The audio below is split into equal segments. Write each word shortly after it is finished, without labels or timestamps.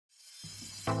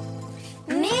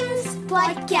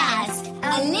Podcast.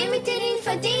 Unlimited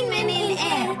infotainment in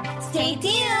air. Stay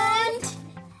tuned.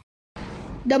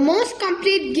 The most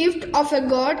complete gift of a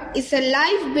God is a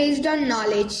life based on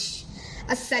knowledge.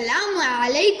 Assalamu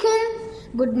alaikum.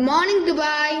 Good morning,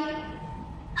 Dubai.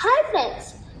 Hi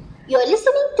friends, you're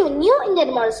listening to New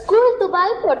Indian Model School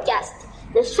Dubai podcast,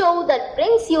 the show that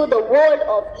brings you the world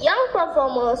of young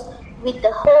performers with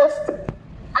the hosts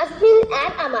Azbil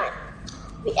and Aman.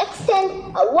 We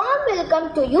extend a warm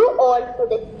welcome to you all to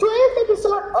the 12th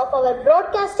episode of our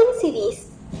broadcasting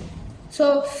series.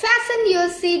 So fasten your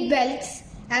seat belts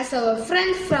as our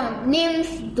friends from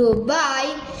NIMS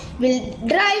Dubai will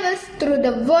drive us through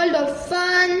the world of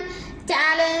fun,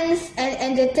 talents and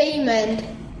entertainment.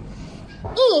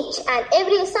 Each and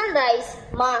every sunrise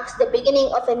marks the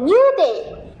beginning of a new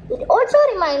day. It also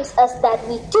reminds us that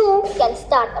we too can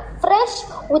start afresh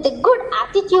with a good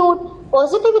attitude,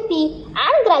 positivity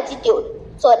and gratitude.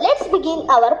 So let's begin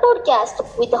our podcast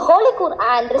with the Holy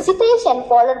Quran recitation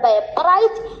followed by a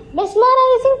bright,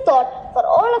 mesmerizing thought for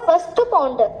all of us to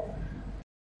ponder.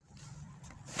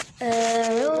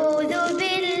 أعوذ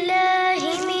بالله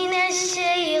من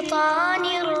الشيطان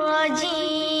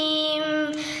الرجيم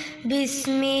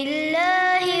بسم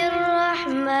الله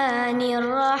الرحمن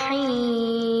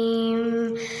الرحيم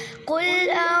قل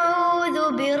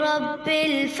أعوذ برب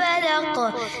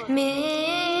الفلق من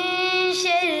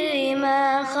شر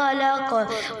ما خلق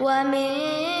ومن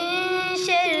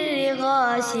شر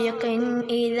غاسق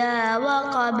إذا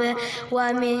وقب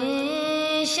ومن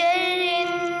شر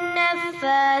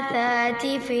النفاثات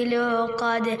في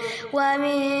العقد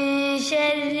ومن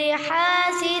شر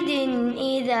حاسد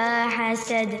إذا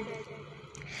حسد.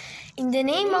 In the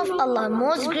name of Allah,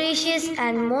 most gracious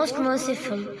and most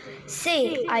merciful,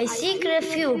 say, I seek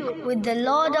refuge with the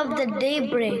Lord of the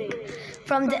daybreak,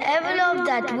 from the evil of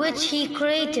that which He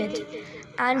created,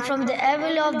 and from the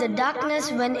evil of the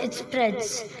darkness when it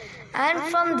spreads, and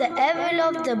from the evil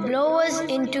of the blowers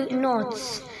into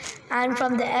knots, and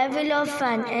from the evil of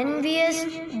an envious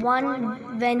one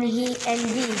when he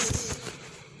envies.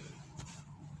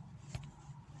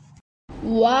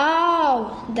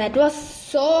 Wow, that was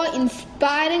so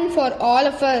inspiring for all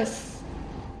of us.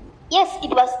 Yes, it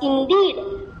was indeed.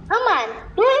 Aman,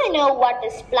 do you know what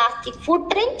is plastic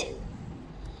footprint?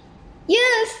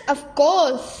 Yes, of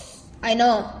course. I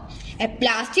know. A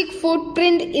plastic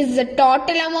footprint is the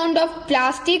total amount of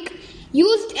plastic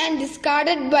used and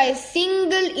discarded by a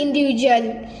single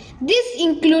individual. This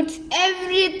includes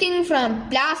everything from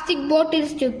plastic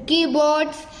bottles to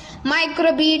keyboards,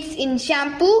 microbeads in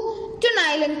shampoo to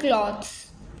nylon cloths.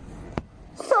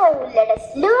 So let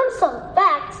us learn some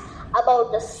facts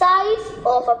about the size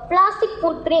of a plastic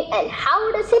footprint and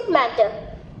how does it matter.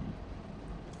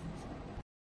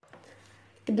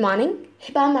 Good morning,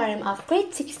 Hiba Mariam of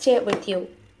grade 6 here with you.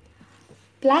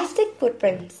 Plastic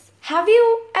footprints. Have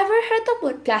you ever heard the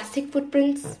word plastic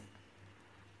footprints?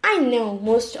 I know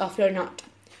most of you are not.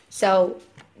 So,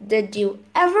 did you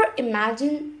ever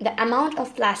imagine the amount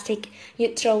of plastic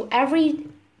you throw every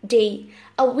day,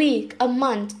 a week, a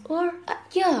month, or a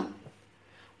year?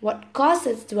 What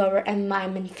causes do our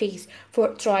environment face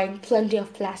for throwing plenty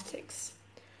of plastics?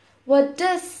 What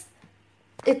does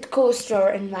it cause to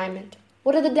our environment?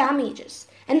 What are the damages?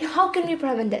 And how can we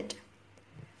prevent it?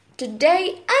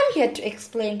 Today, I'm here to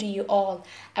explain to you all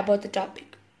about the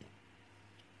topic.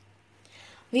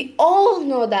 We all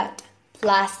know that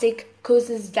plastic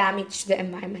causes damage to the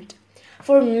environment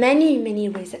for many, many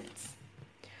reasons.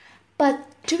 But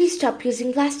do we stop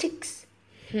using plastics?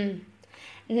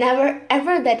 Never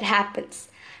ever that happens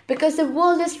because the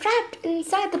world is trapped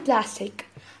inside the plastic.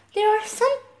 There are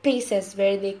some places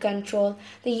where they control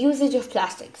the usage of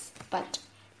plastics, but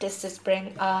does this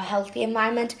bring a healthy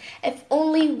environment if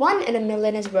only 1 in a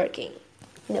million is working?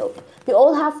 Nope. We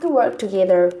all have to work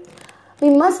together. We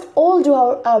must all do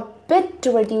our bit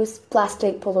to reduce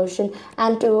plastic pollution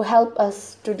and to help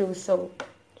us to do so.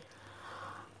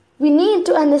 We need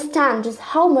to understand just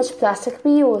how much plastic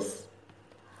we use.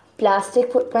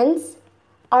 Plastic footprints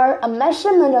are a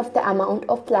measurement of the amount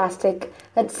of plastic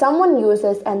that someone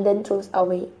uses and then throws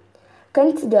away,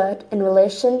 considered in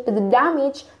relation to the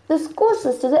damage this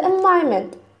causes to the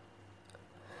environment.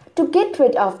 To get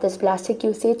rid of this plastic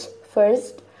usage,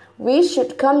 first, we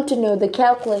should come to know the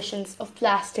calculations of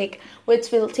plastic,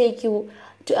 which will take you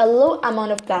to a low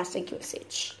amount of plastic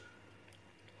usage.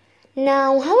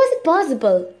 Now, how is it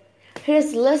possible?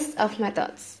 Here's a list of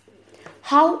methods.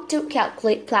 How to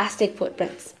calculate plastic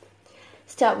footprints.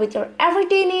 Start with your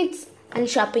everyday needs and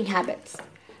shopping habits.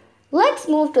 Let's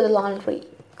move to the laundry,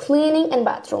 cleaning and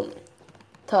bathroom.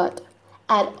 Third,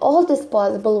 add all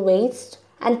disposable waste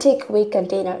and takeaway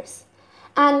containers.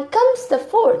 And comes the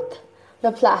fourth.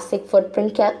 The plastic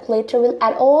footprint calculator will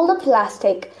add all the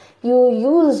plastic you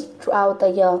used throughout the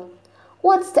year.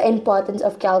 What's the importance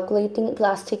of calculating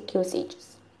plastic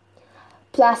usages?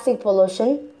 Plastic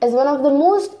pollution is one of the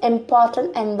most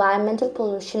important environmental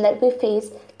pollution that we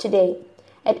face today.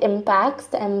 It impacts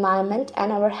the environment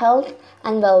and our health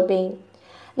and well-being.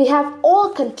 We have all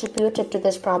contributed to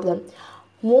this problem,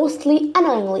 mostly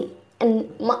unknowingly,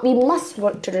 and we must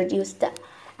work to reduce that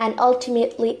and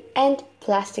ultimately end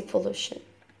plastic pollution.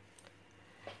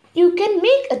 You can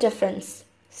make a difference.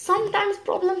 Sometimes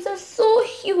problems are so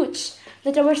huge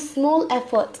that our small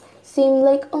efforts seem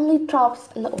like only drops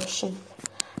in the ocean.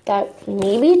 That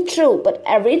may be true, but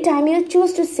every time you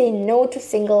choose to say no to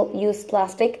single-use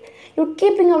plastic, you're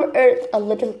keeping our earth a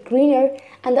little greener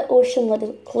and the ocean a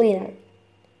little cleaner.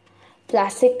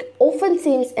 Plastic often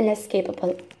seems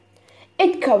inescapable.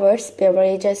 It covers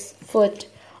beverages, food,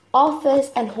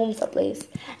 office and home supplies,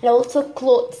 and also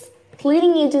clothes,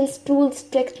 cleaning agents, tools,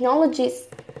 technologies,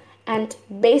 and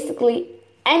basically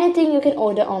anything you can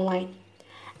order online.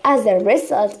 As a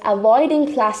result,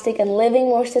 avoiding plastic and living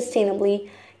more sustainably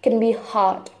can be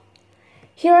hard.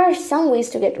 Here are some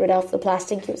ways to get rid of the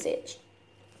plastic usage.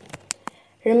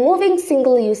 Removing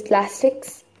single-use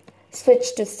plastics.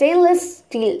 Switch to stainless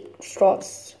steel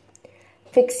straws.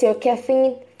 Fix your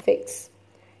caffeine fix.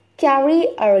 Carry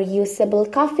a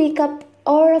reusable coffee cup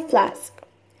or a flask.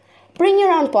 Bring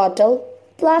your own bottle.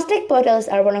 Plastic bottles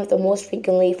are one of the most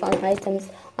frequently found items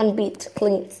on beach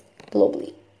cleans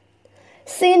globally.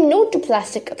 Say no to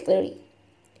plastic cutlery.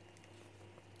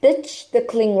 Ditch the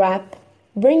cling wrap.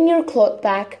 Bring your cloth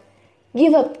back.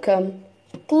 Give up gum.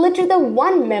 Glitter the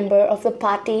one member of the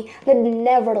party that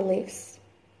never leaves.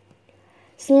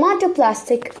 Smarter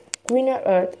plastic, greener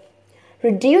earth.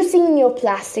 Reducing your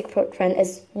plastic footprint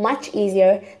is much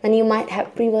easier than you might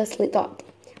have previously thought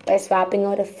by swapping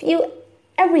out a few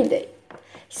every day.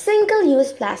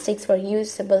 Single-use plastics for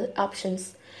usable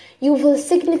options. You will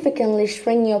significantly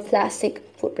shrink your plastic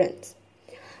footprints.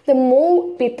 The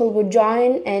more people who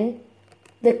join in,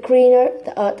 the greener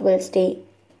the earth will stay.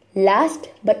 Last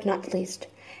but not least,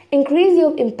 increase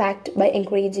your impact by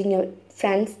encouraging your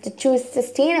friends to choose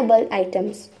sustainable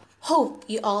items. Hope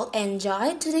you all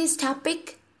enjoyed today's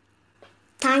topic.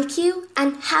 Thank you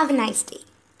and have a nice day.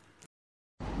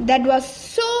 That was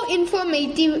so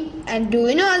informative. And do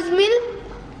you know, Azmil?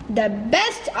 The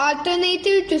best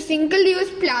alternative to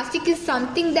single-use plastic is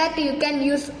something that you can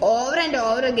use over and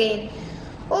over again,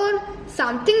 or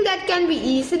something that can be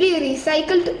easily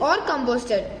recycled or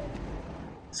composted.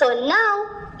 So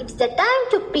now it's the time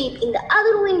to peep in the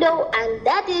other window, and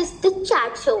that is the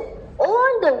chat show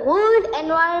on the World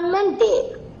Environment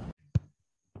Day.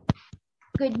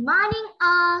 Good morning,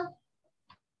 all.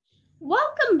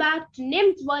 Welcome back to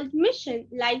NIM's World Mission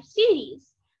live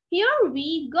series. Here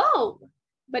we go.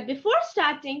 But before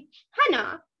starting,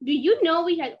 Hannah, do you know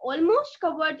we had almost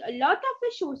covered a lot of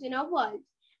issues in our world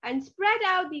and spread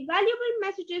out the valuable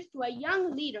messages to our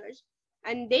young leaders,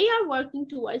 and they are working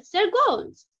towards their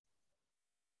goals.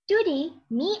 Today,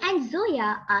 me and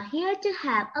Zoya are here to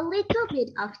have a little bit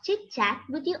of chit-chat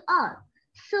with you all.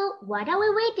 So what are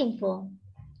we waiting for?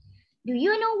 Do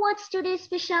you know what's today's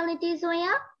specialty,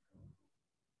 Zoya?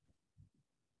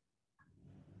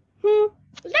 Let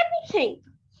me think.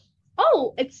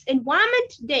 Oh, it's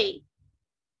Environment Day.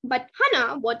 But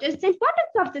Hannah, what is the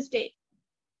importance of this day?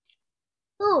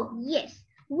 Oh, yes,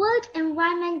 World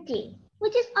Environment Day,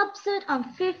 which is observed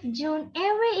on 5th June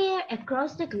every year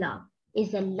across the globe,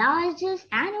 is the largest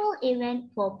annual event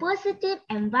for positive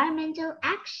environmental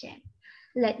action.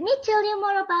 Let me tell you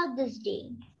more about this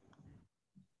day.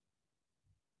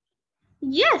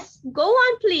 Yes, go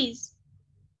on, please.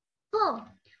 Oh,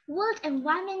 World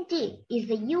Environment Day is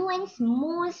the UN's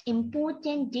most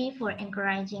important day for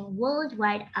encouraging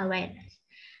worldwide awareness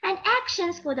and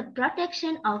actions for the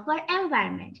protection of our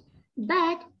environment.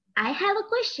 But I have a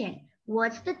question.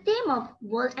 What's the theme of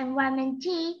World Environment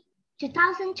Day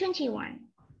 2021?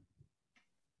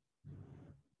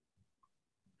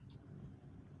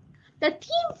 The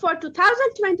theme for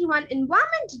 2021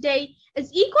 Environment Day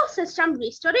is ecosystem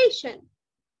restoration.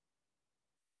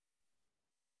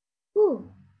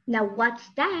 Ooh, now what's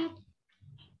that?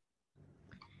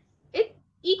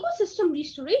 Ecosystem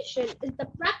restoration is the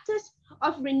practice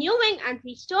of renewing and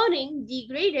restoring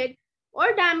degraded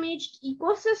or damaged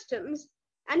ecosystems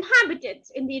and habitats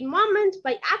in the environment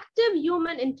by active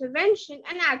human intervention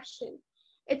and action.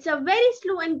 It's a very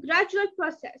slow and gradual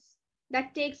process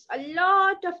that takes a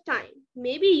lot of time,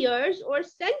 maybe years or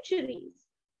centuries.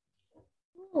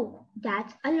 Oh,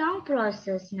 that's a long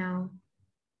process now.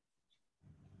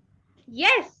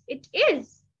 Yes, it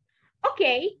is.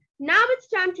 Okay, now it's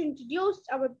time to introduce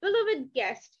our beloved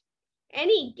guest.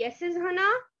 Any guesses,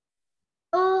 Hannah?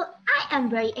 Oh, I am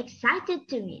very excited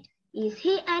to meet. Is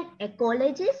he an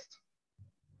ecologist?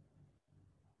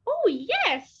 Oh,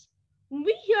 yes!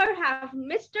 We here have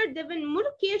Mr. Devin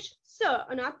Murugesh, sir,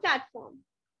 on our platform.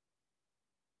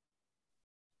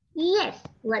 Yes,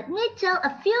 let me tell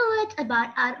a few words about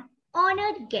our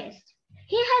honored guest.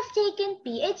 He has taken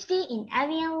PhD in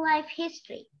avian life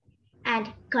history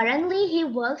and currently he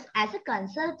works as a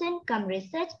consultant cum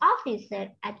research officer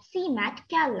at CMAT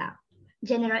Kerala,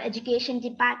 General Education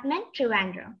Department,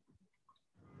 Trivandrum.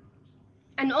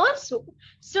 And also,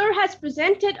 Sir has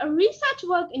presented a research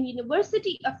work in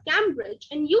University of Cambridge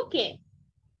in UK.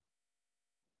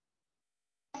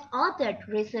 Has authored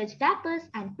research papers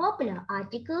and popular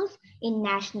articles in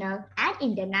national and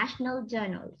international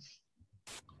journals.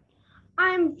 I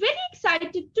am very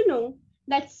excited to know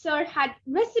that Sir had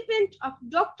recipient of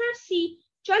Dr. C.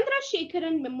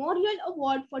 Chandrasekharan Memorial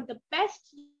Award for the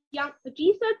Best Young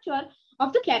Researcher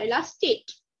of the Kerala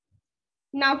State.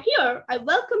 Now here, I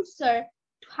welcome Sir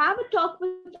to have a talk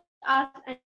with us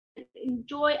and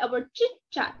enjoy our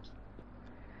chit-chat.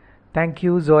 Thank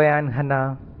you, Zoya and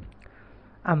Hannah.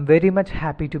 I'm very much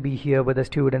happy to be here with the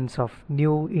students of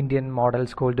New Indian Model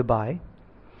School, Dubai.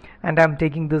 And I'm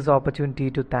taking this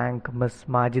opportunity to thank Ms.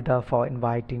 Majida for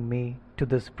inviting me to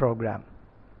this program.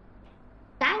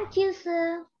 Thank you,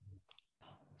 sir.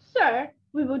 Sir,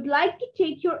 we would like to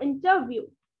take your interview.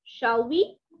 Shall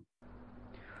we?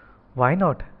 Why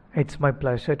not? It's my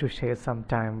pleasure to share some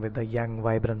time with the young,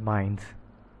 vibrant minds.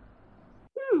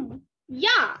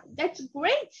 Yeah, that's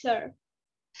great, sir.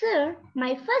 Sir,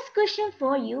 my first question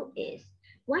for you is,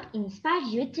 what inspired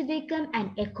you to become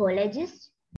an ecologist?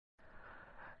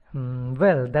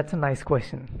 Well, that's a nice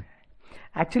question.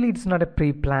 Actually, it's not a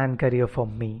pre-planned career for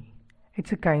me.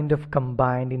 It's a kind of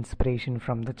combined inspiration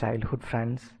from the childhood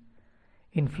friends,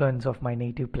 influence of my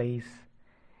native place,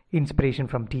 inspiration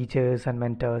from teachers and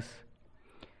mentors,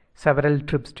 several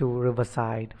trips to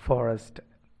riverside, forest.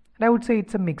 And I would say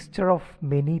it's a mixture of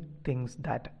many things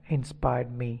that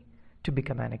inspired me to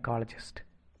become an ecologist.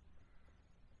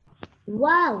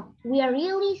 Wow, we are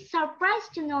really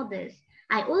surprised to know this.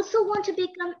 I also want to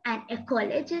become an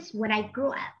ecologist when I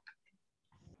grow up.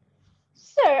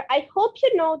 Sir, I hope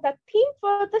you know the theme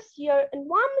for this year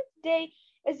Environment Day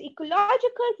is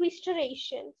ecological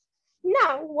restoration.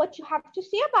 Now, what you have to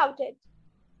say about it?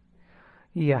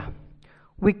 Yeah,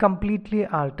 we completely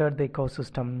altered the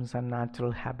ecosystems and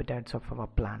natural habitats of our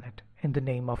planet in the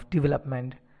name of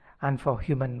development and for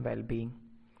human well-being.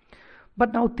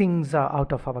 But now things are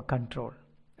out of our control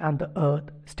and the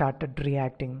earth started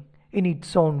reacting in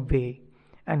its own way,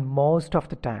 and most of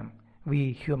the time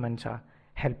we humans are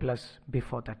helpless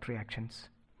before that reactions.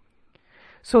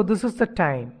 So this is the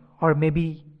time, or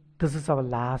maybe this is our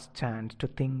last chance to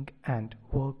think and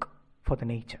work for the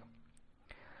nature.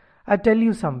 I'll tell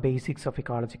you some basics of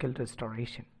ecological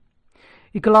restoration.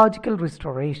 Ecological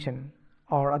restoration,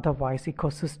 or otherwise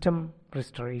ecosystem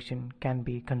restoration, can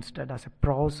be considered as a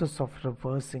process of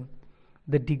reversing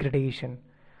the degradation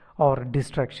or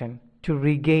destruction to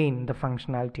regain the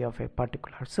functionality of a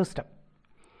particular system.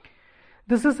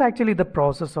 This is actually the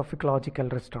process of ecological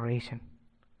restoration.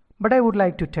 But I would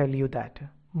like to tell you that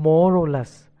more or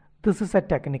less this is a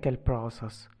technical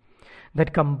process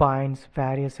that combines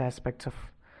various aspects of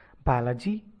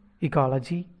biology,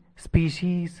 ecology,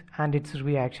 species and its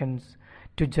reactions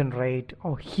to generate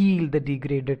or heal the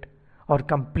degraded or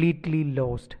completely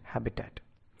lost habitat.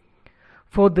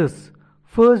 For this,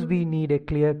 first we need a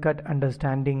clear-cut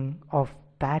understanding of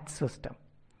that system,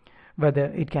 whether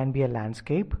it can be a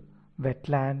landscape,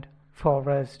 wetland,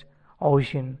 forest,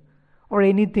 ocean, or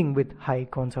anything with high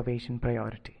conservation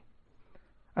priority.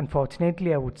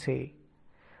 Unfortunately, I would say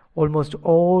almost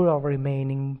all our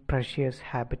remaining precious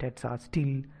habitats are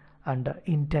still under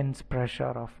intense pressure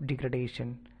of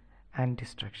degradation and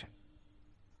destruction.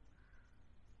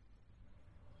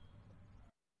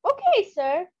 Okay,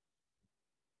 sir.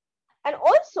 And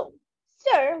also,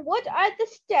 sir, what are the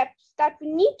steps that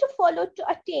we need to follow to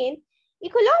attain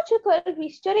ecological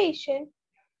restoration?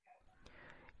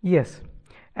 Yes,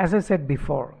 as I said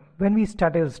before, when we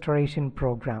start a restoration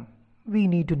program, we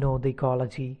need to know the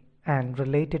ecology and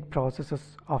related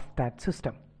processes of that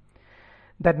system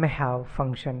that may have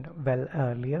functioned well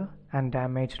earlier and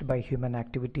damaged by human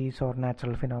activities or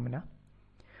natural phenomena.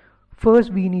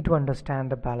 First, we need to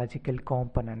understand the biological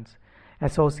components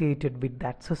associated with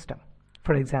that system.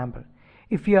 For example,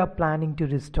 if we are planning to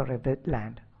restore a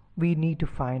wetland, we need to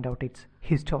find out its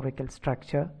historical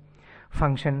structure,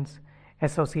 functions,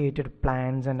 associated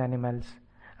plants and animals,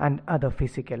 and other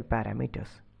physical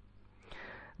parameters.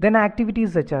 Then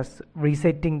activities such as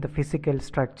resetting the physical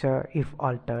structure if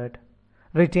altered,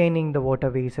 retaining the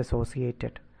waterways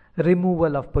associated,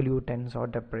 removal of pollutants or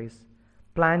debris,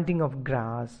 planting of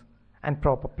grass and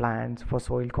proper plants for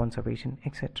soil conservation,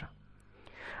 etc.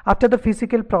 After the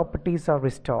physical properties are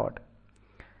restored,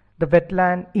 the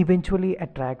wetland eventually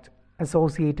attracts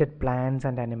associated plants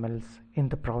and animals in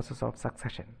the process of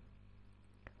succession.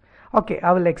 Okay,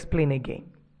 I will explain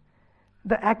again.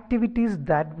 The activities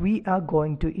that we are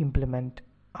going to implement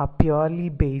are purely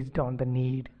based on the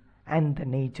need and the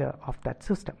nature of that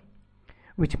system,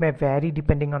 which may vary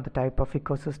depending on the type of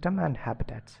ecosystem and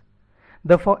habitats.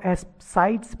 Therefore, a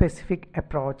site-specific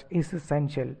approach is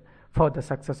essential for the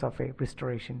success of a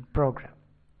restoration program.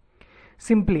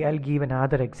 Simply, I'll give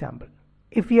another example.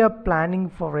 If we are planning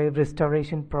for a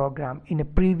restoration program in a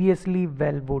previously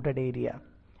well-wooded area,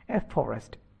 a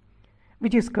forest,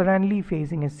 which is currently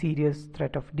facing a serious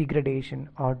threat of degradation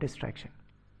or destruction.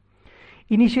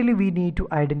 Initially, we need to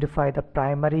identify the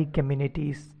primary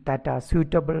communities that are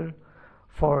suitable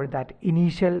for that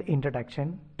initial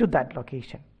introduction to that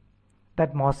location.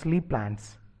 That mostly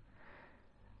plants.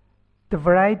 The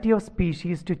variety of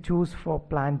species to choose for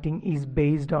planting is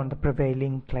based on the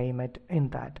prevailing climate in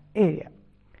that area,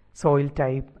 soil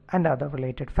type, and other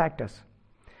related factors.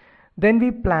 Then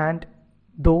we plant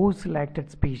those selected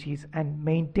species and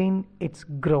maintain its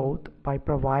growth by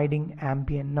providing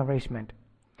ambient nourishment.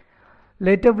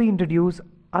 Later, we introduce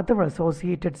other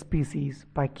associated species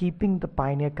by keeping the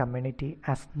pioneer community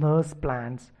as nurse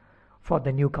plants for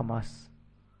the newcomers.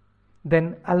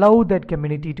 Then allow that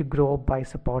community to grow by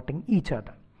supporting each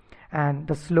other, and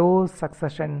the slow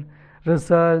succession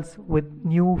results with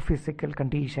new physical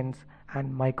conditions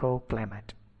and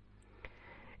microclimate.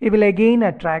 It will again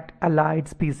attract allied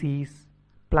species,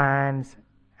 plants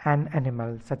and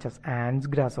animals such as ants,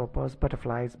 grasshoppers,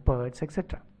 butterflies, birds,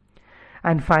 etc.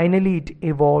 And finally it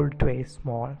evolved to a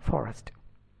small forest.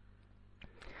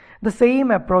 The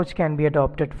same approach can be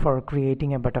adopted for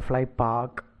creating a butterfly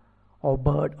park or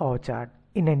bird orchard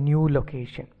in a new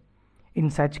location. In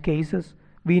such cases,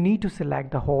 we need to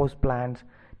select the host plants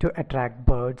to attract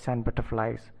birds and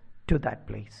butterflies to that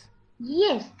place.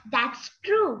 Yes, that's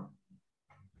true.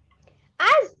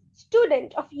 As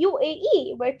student of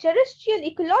UAE, where terrestrial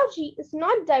ecology is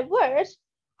not diverse,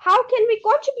 how can we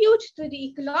contribute to the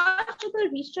ecological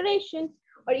restoration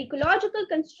or ecological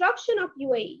construction of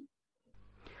UAE?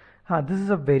 This is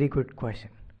a very good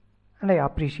question, and I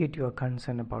appreciate your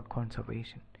concern about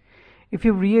conservation. If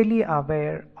you're really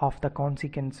aware of the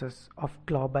consequences of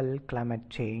global climate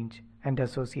change and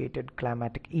associated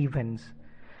climatic events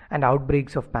and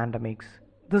outbreaks of pandemics,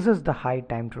 this is the high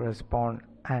time to respond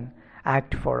and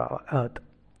act for our Earth.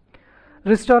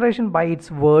 Restoration by its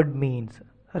word means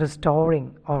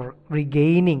restoring or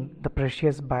regaining the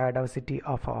precious biodiversity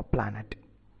of our planet.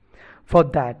 For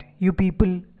that, you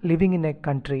people living in a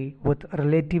country with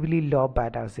relatively low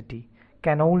biodiversity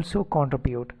can also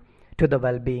contribute to the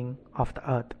well-being of the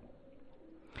Earth.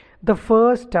 The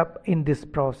first step in this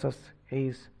process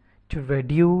is to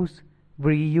reduce,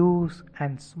 reuse,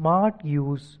 and smart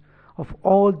use of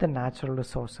all the natural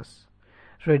resources.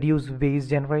 Reduce waste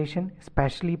generation,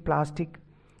 especially plastic,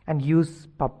 and use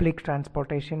public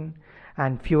transportation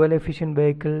and fuel-efficient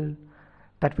vehicle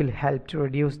that will help to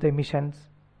reduce the emissions.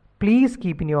 Please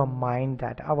keep in your mind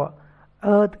that our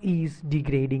Earth is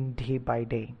degrading day by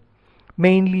day,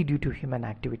 mainly due to human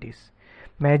activities,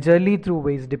 majorly through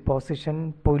waste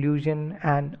deposition, pollution,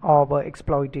 and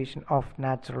over-exploitation of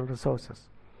natural resources.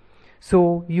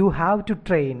 So you have to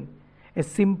train a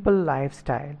simple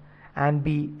lifestyle and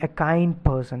be a kind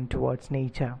person towards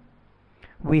nature.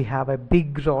 We have a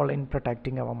big role in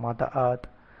protecting our Mother Earth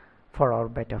for our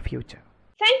better future.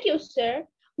 Thank you, sir.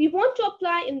 We want to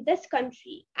apply in this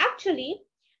country. Actually,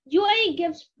 UAE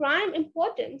gives prime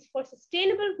importance for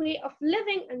sustainable way of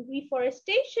living and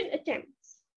reforestation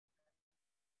attempts.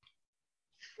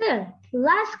 Sir,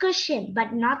 last question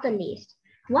but not the least.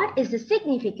 What is the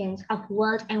significance of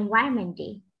World Environment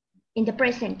Day in the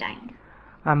present time?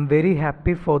 I'm very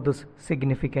happy for this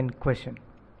significant question.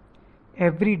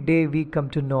 Every day we come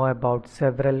to know about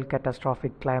several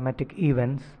catastrophic climatic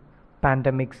events,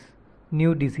 pandemics,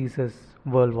 new diseases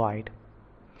worldwide.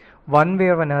 One way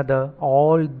or another,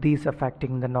 all these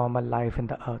affecting the normal life in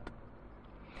the earth.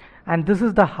 And this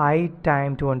is the high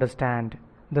time to understand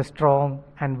the strong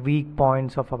and weak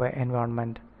points of our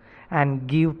environment and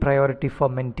give priority for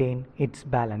maintain its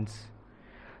balance.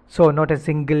 So not a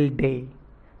single day.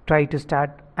 Try to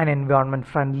start an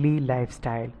environment-friendly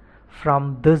lifestyle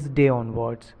from this day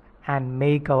onwards and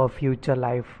make our future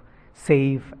life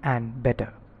safe and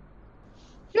better.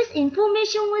 This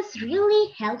information was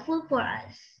really helpful for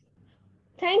us.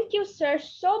 Thank you, sir,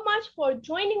 so much for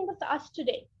joining with us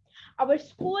today. Our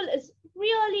school is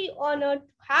really honored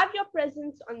to have your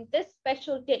presence on this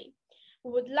special day.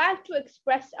 We would like to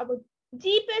express our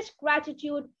deepest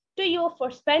gratitude to you for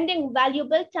spending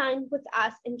valuable time with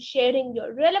us and sharing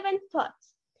your relevant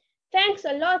thoughts. Thanks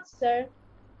a lot, sir.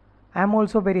 I am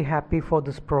also very happy for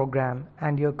this program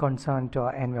and your concern to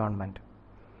our environment.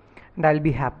 And I'll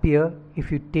be happier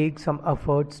if you take some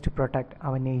efforts to protect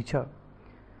our nature.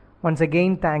 Once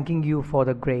again, thanking you for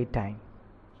the great time.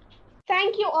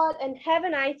 Thank you all and have a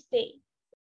nice day.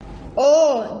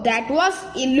 Oh, that was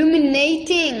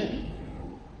illuminating.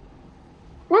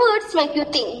 Words make you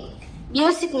think.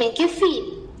 Music make you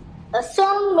feel. A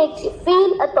song makes you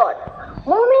feel a thought.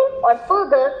 Moving on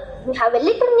further, we have a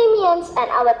little minions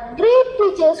and our great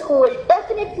teachers who will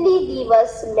definitely leave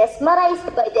us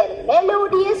mesmerized by their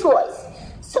melodious voice.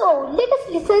 So let us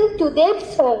listen to their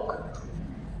song.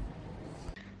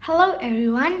 Hello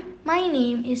everyone, my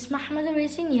name is Muhammad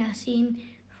Rasin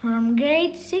Yasin from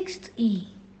grade 6th E.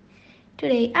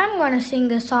 Today I'm gonna sing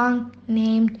the song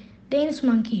named Dance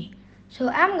Monkey. So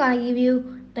I'm gonna give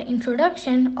you the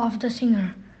introduction of the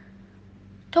singer.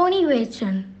 Toni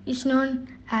Waitson is known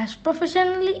as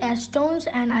professionally as Tones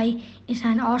and I is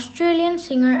an Australian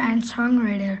singer and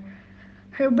songwriter.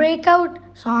 Her breakout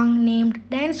song named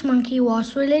Dance Monkey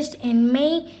was released in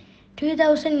May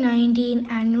 2019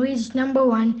 and reached number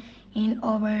 1 in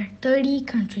over 30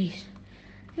 countries.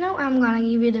 Now I'm gonna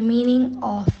give you the meaning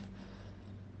of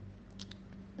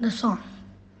the song.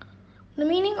 The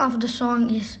meaning of the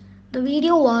song is the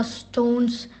video was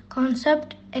Stone's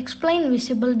concept, explained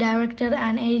visible director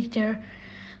and editor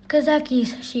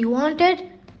Kazakis. She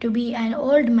wanted to be an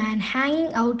old man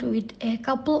hanging out with a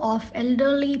couple of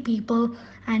elderly people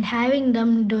and having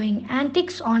them doing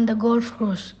antics on the golf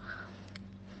course.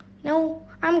 Now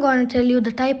I'm going to tell you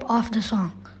the type of the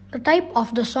song. The type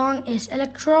of the song is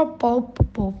electro pop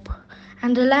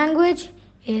and the language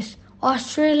is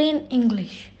Australian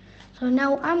English. So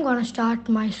now I'm going to start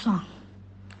my song.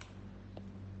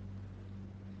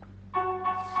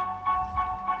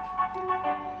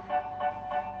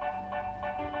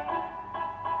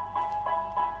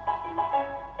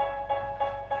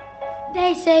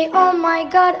 They say, oh my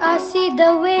God, I see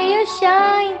the way you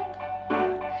shine.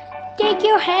 Take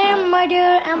your hammer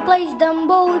dear and place them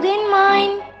both in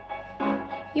mine.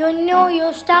 You know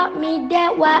you stopped me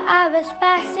dead while I was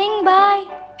passing by.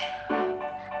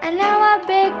 And now I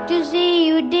beg to see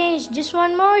you dance just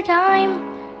one more time.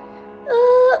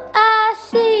 Ooh, I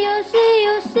see you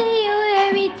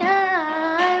every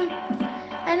time.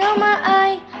 And oh my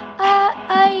I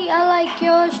like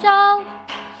your style.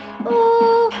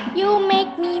 Ooh, you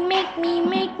make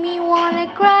me wanna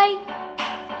cry.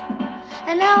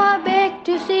 And now I beg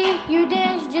to see you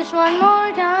dance just one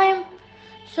more time.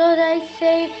 So they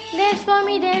say, dance for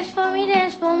me,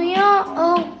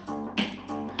 oh.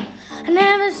 I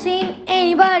never seen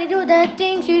anybody do the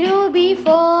things you do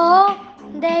before.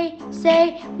 They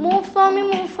say, move for me,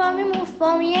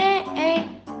 yeah.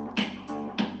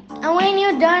 And when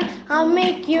you're done, I'll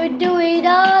make you do it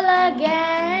all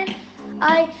again.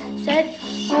 I said,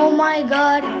 oh my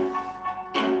God.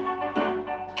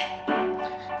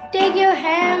 Take your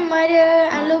hand, my dear,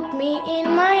 and look me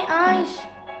in my eyes.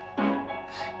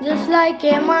 Just like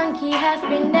a monkey has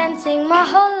been dancing my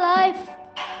whole life.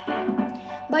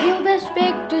 But you best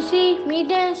beg to see me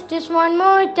dance just one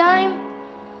more time.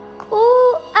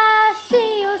 Ooh, I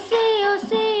see you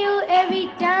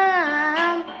every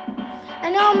time.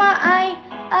 And oh my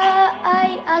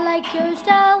I like your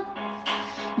style.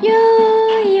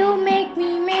 You make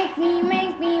me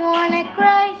wanna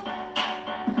cry.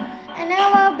 And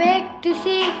now I beg to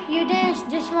see you dance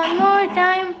just one more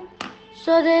time.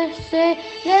 So they say,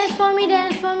 dance for me,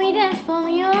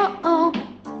 oh.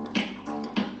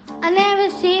 I never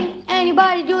seen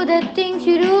anybody do the things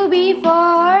you do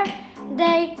before.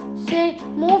 They say,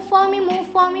 move for me,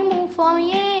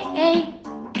 yeah.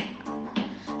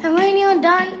 And when you're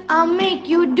done, I'll make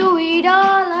you do it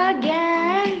all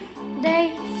again.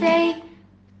 They say,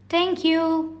 thank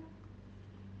you.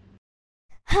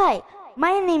 Hi,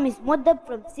 my name is Muddab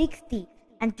from 6th,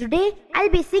 and today I'll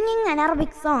be singing an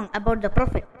Arabic song about the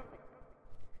Prophet.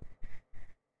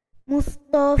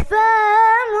 Mustafa,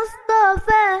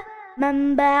 Mustafa,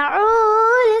 منبع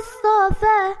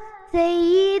للصفا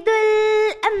سيد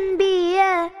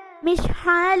الأنبياء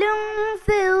مشحال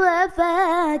في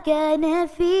الوفا كان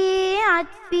في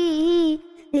عطفه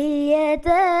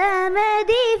لليتامى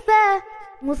دفا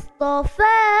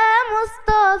مصطفى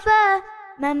مصطفى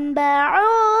منبع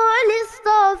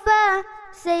للصفا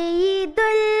سيد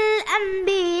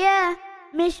الأنبياء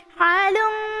مشحال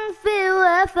في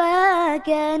وفا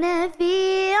كان في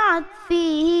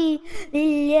عطفه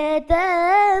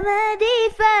لليتامى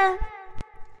دفا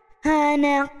هان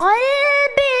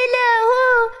قلبي له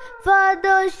فاض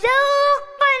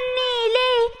شوقا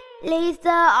إليه ليس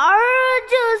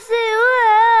أرجو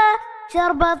سوى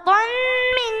شربة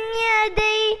من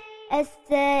يدي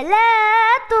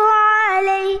الصلاة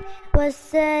عليه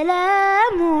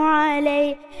والسلام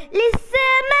عليه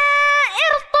للسماء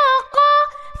ارتقى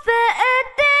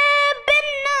فأتى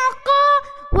بالنقى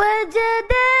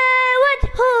وجد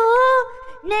وجهه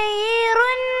نير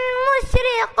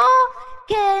مشرق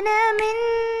كان من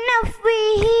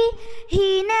نفوه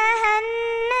حين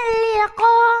هن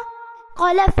اللقاء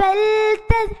قال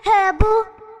فلتذهبوا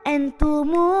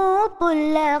أنتم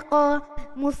طلقا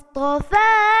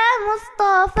مصطفى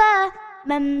مصطفى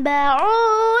منبع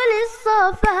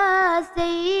للصفا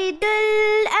سيد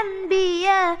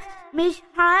الأنبياء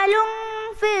مشعل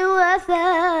في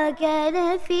وفا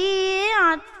كان في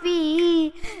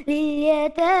عطفه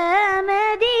لليتامى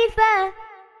دفا.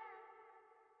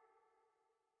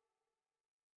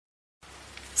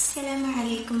 Assalamu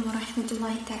alaikum wa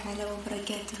rahmatullahi ta'ala wa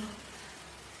barakatuh.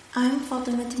 I'm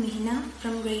Fatima Mihna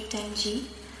from grade 10G.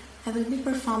 I will be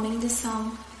performing the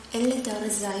song Illa Dar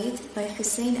Zayed by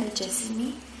Hussein Al-Jasimi,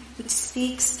 which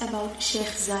speaks about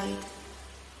Sheikh Zayed.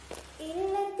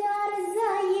 إلا الدار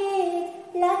الزايد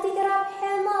لا تقرب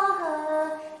حماها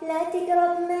لا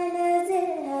تقرب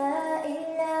منازلها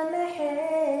إلا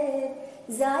محب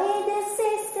زايد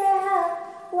السيسها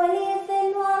وليث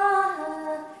وراها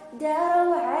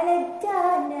داروا على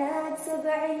الدانات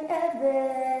 7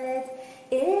 أبد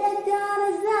إلا الدار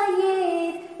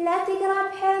الزايد لا تقرب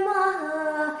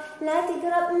حماها لا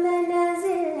تقرب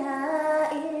منازلها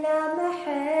إلا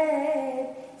محب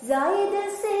زايد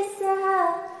السيسها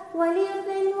وليض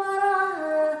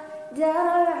وراها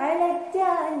داروا على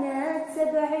الدانات 7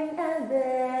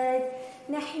 أبد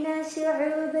نحن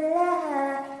شعوب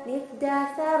لها نفدى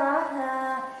ثراها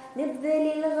نبذل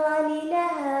الغالي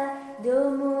لها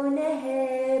دوم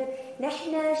ونهب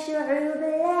نحن شعوب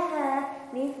لها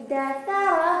نفدى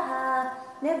ثراها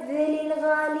نبذل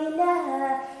الغالي لها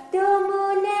دوم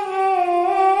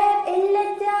ونهب إلا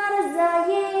الدار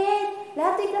الزايد لا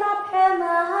تقرب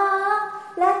حماها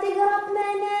لا تقرب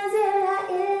منازلها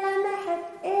إلا محب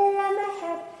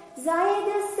زايد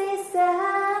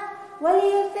السيسها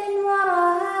وليث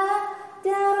وراها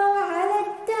داروا على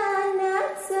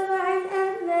الدانات 7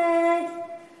 أبد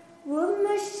وأم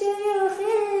الشيوخ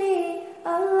اللي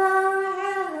الله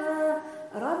رعاها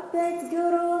ربت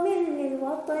قروم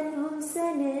للوطن هم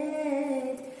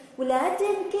سند ولا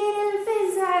تذكر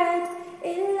الفزعة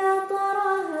إلا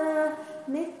طراها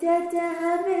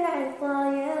مدتها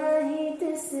بالعطايا هي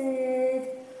تسد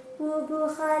وابو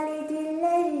خالد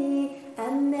الذي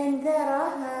أمن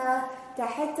ذرها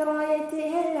تحت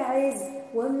رايته العز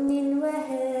ومن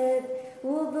وهب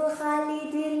وابو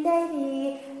خالد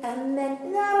الذي أمن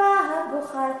ذرها ابو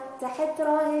خالد تحت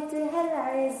رايته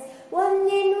العز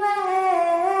ومن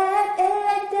وهب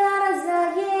إلا الدار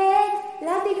الزايد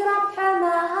لا تقرب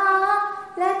حماها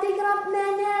لا تقرب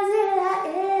منازلها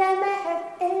إلا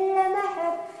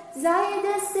محب زايد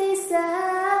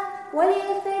السيسها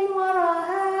وليث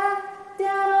وراها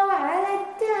داروا على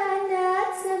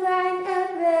الدانات 7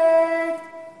 أبد.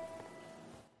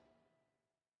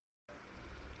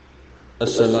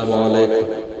 Assalamu alaikum.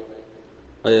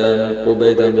 I am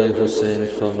Ubaid Amir Hussain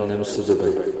from NIMS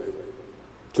Dubai.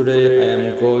 Today I am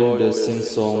going to sing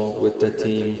song with the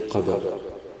theme Qabr.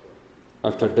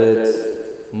 After death,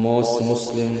 most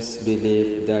Muslims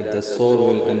believe that the soul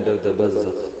will enter the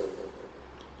barzakh,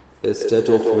 a state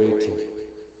of waiting,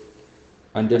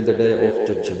 until the day of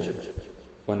judgment.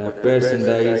 When a person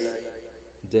dies,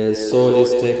 their soul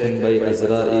is taken by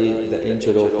Azra'i, the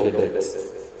angel of death.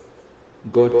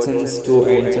 God sends 2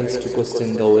 angels to question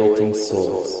the waiting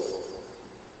souls.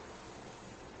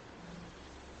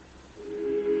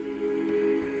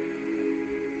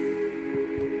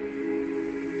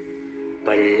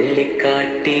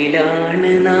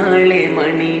 പള്ളിക്കാട്ടിലാണ് നാളെ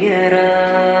മണിയറ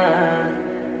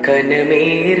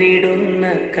കനമേറിടുന്ന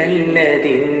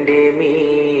കല്ലതിൻ്റെ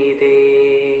മീതെ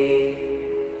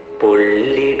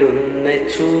പൊള്ളിടുന്ന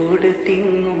ചൂട്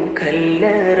തിങ്ങും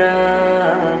കല്ലറ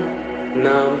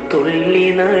നാം തുള്ളി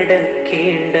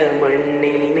നടക്കേണ്ട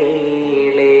മണ്ണിൽ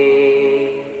നീളെ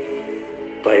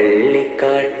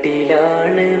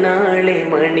പള്ളിക്കാട്ടിലാണ് നാളെ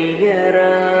മണിയറ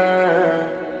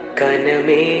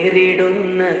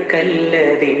കനമേറിടുന്ന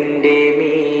കല്ലതിൻ്റെ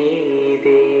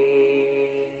മീതെ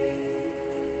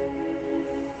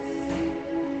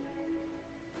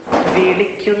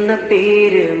വിളിക്കുന്ന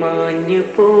പേര് മാഞ്ഞു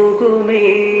പോകുമേ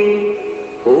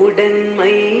ഉടൻ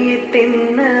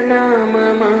മയ്യിത്തെന്ന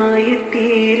നാമമായി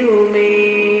തീരുമേ.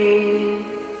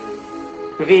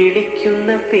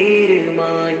 വിളിക്കുന്ന പേര്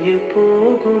മാഞ്ഞു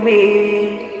പോകുമേ.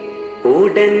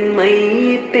 ഉടൻ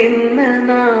മയ്യിത്തെന്ന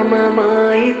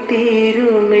നാമമായി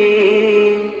തീരുമേ.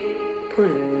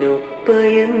 പൊന്നുപ്പ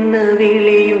എന്ന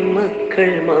വിളിയും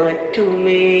മക്കൾ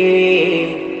മാറ്റുമേ.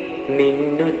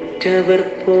 നിന്നുറ്റവർ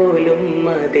പോലും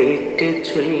അതേറ്റ്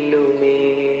ചൊല്ലുമേ.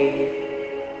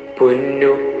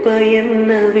 പൊന്നുപ്പ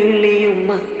എന്ന വിളിയും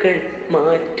മക്കൾ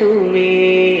മാറ്റുമേ.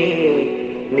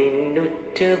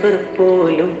 നിന്നുറ്റവർ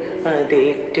പോലും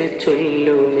അതേറ്റ്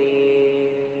ചൊല്ലുമേ.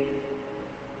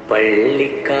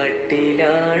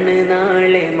 പള്ളിക്കാട്ടിലാണ്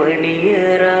നാളെ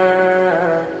മണിയറ.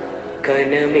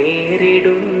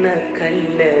 കനമേറിടുന്ന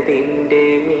കല്ലതിൻ്റെ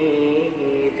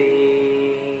മീതെ.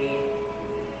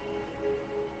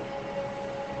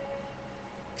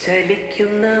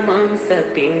 ചലിക്കുന്ന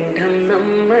മാംസപിണ്ഡം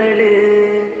നമ്മള്.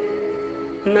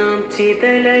 നാം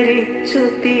ചിതലരിച്ചു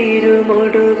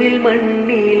തീരുമൊടുവിൽ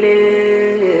മണ്ണില്.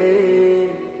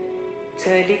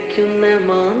 ചലിക്കുന്ന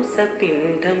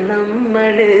മാംസപിണ്ഡം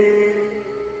നമ്മള്.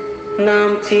 നാം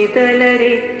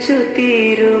ചിതലരിച്ചു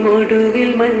തീരുമൊടുവിൽ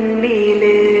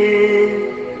മണ്ണില്.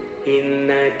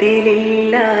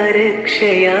 ഇന്നതിലില്ല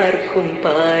രക്ഷയാർക്കും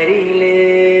പാരില്.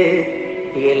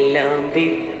 എല്ലാം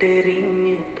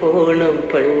വിട്ടെറിഞ്ഞു പോണം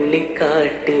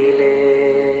പള്ളിക്കാട്ടില്.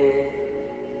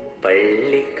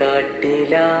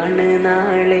 പള്ളിക്കാട്ടിലാണ്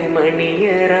നാളെ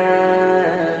മണിയറ.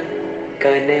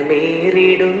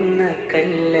 കനമേറിടുന്ന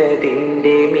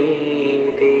കല്ലതിൻ്റെ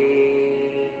മീതെ.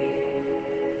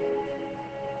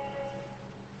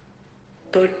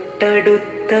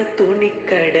 തൊട്ടടുത്ത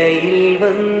തുണിക്കടയിൽ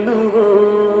വന്നുവോ.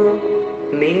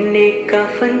 നിന്നെ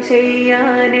കഫൻ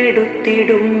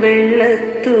ചെയ്യാനെടുത്തിടും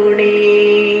വെള്ളത്തുണി.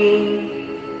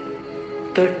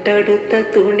 തൊട്ടടുത്ത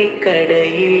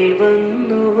തുണിക്കടയിൽ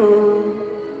വന്നുവോ.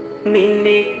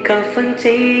 നിന്നെ കഫൻ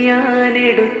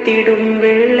ചെയ്യാനെടുത്തിടും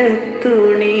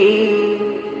വെള്ളത്തുണി.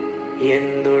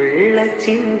 എന്നുള്ള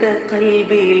ചിന്ത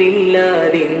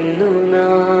കൽബിലില്ലാതിന്നു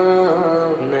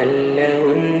നാം നല്ല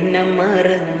ഉന്നം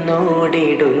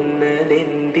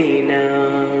മറന്നോടിടുന്നതെന്തിനാ.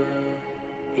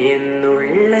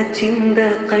 എന്നുള്ള ചിന്ത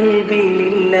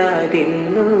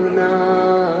കൽബിലില്ലാതിന്നു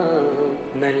നാം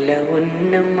നല്ല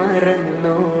ഉന്നം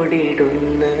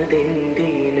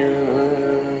മറന്നോടിടുന്നതെന്തിനാ.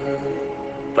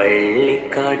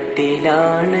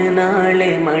 പള്ളിക്കാട്ടിലാണ്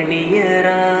നാളെ മണിയറ.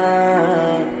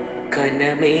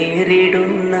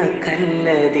 കനമേറിടുന്ന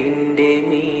കല്ലതിൻ്റെ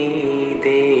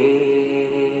മീതെ.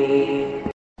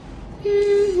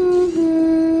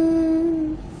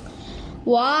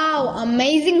 Wow,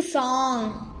 amazing song.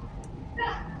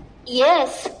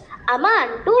 Yes. Aman,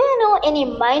 do you know any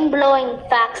mind-blowing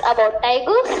facts about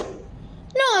tigers?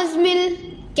 No, Asmil.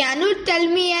 Can you tell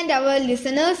me and our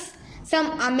listeners some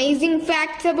amazing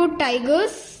facts about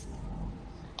tigers?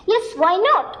 Yes, why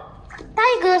not?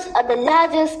 Tigers are the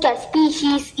largest cat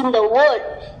species in the world,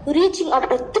 reaching up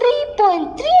to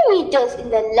 3.3 meters in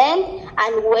the length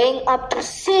and weighing up to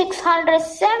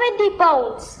 670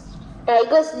 pounds.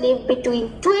 Tigers live between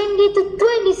 20 to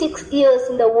 26 years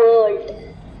in the world.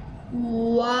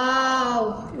 Wow,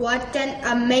 what an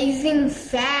amazing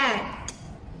fact.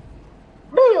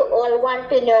 Do you all want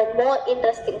to know more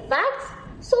interesting facts?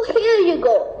 So here you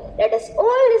go. Let us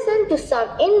all listen to some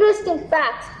interesting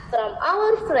facts from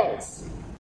our friends.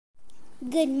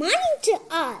 Good morning to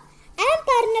all. I am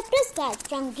Parna Prasad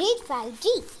from grade 5G.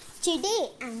 Today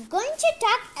I am going to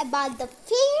talk about the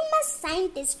famous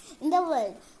scientists in the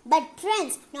world. But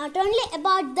friends, not only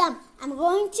about them, I am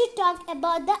going to talk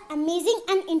about the amazing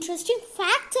and interesting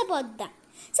facts about them.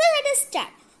 So let us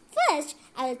start. First,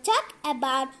 I will talk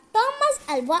about Thomas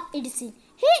Alva Edison.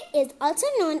 He is also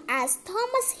known as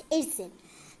Thomas Edison.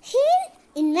 He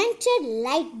invented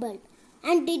light bulb.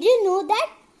 And did you know that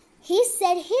he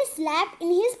said he slept in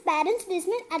his parents'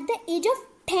 basement at the age of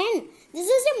 10? This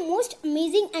is the most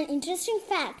amazing and interesting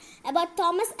fact about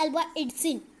Thomas Alva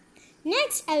Edison.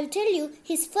 Next, I will tell you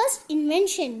his first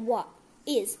invention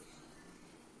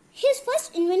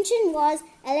was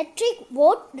electric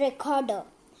vote recorder.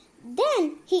 Then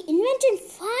he invented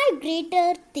 5 greater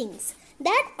things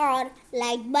that are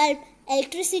light bulb,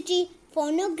 electricity,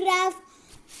 phonograph,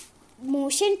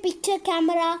 motion picture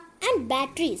camera and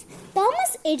batteries.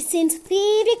 Thomas Edison's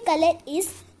favorite color is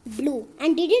blue.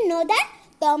 And did you know that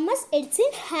Thomas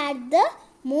Edison had the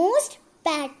most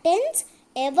patents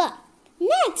ever?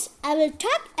 Next, I will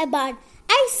talk about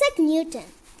Isaac Newton.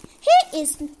 He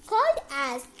is called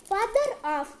as father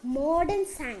of modern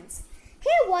science.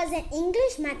 He was an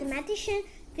English mathematician,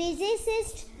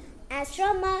 physicist,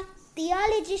 astronomer,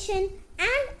 theologian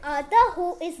an author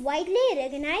who is widely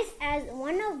recognized as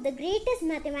one of the greatest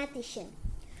mathematicians.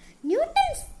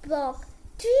 Newton spoke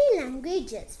 3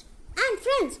 languages. And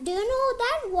friends, do you know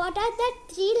that what are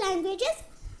the 3 languages?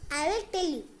 I will tell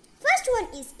you. First one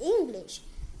is English.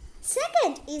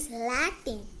 Second is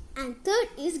Latin. And third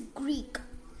is Greek.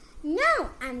 Now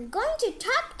I'm going to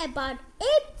talk about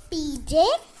APJ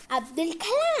Abdul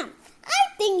Kalam. I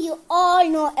think you all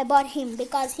know about him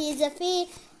because he is a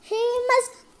famous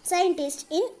scientist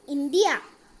in India.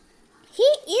 He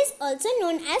is also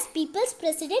known as People's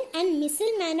President and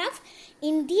Missile Man of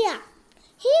India.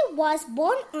 He was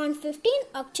born on 15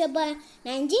 October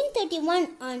 1931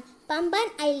 on Pamban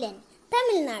Island,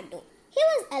 Tamil Nadu. He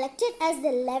was elected as the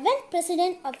 11th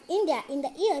President of India in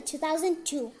the year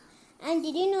 2002. And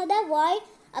did you know that why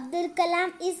Abdul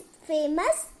Kalam is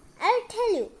famous? I'll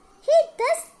tell you. He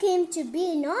thus came to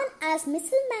be known as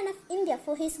Missile Man of India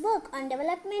for his work on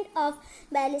development of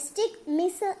ballistic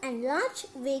missile and launch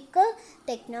vehicle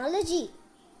technology.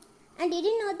 And did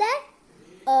you know that?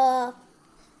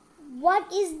 Why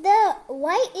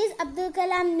is Abdul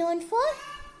Kalam known for?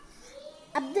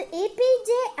 APJ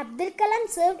Abdul Kalam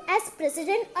served as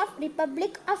President of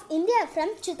Republic of India from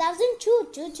 2002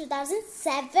 to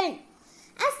 2007.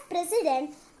 As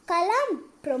President, Kalam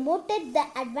promoted the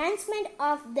advancement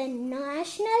of the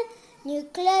National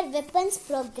Nuclear Weapons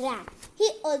Program.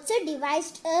 He also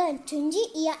devised a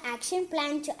 20-year action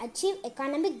plan to achieve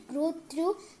economic growth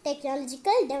through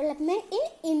technological development in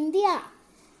India.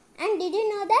 And did you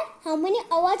know that? How many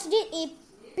awards did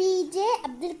APJ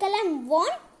Abdul Kalam won?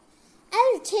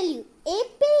 I will tell you.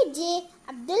 APJ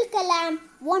Abdul Kalam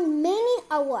won many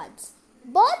awards,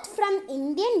 both from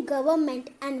Indian government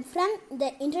and from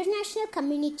the international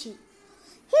community.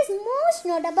 His most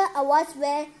notable awards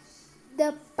were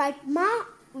the Padma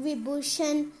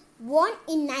Vibhushan won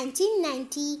in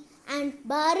 1990 and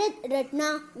Bharat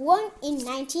Ratna won in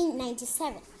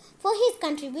 1997 for his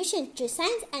contribution to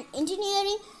science and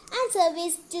engineering and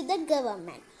service to the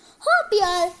government. Hope you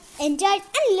all enjoyed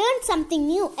and learned something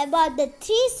new about the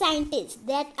 3 scientists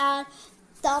that are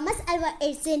Thomas Alva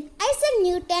Edison, Isaac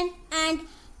Newton and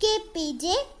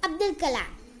APJ Abdul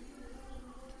Kalam.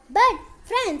 But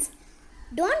friends,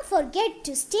 don't forget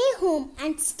to stay home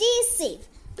and stay safe.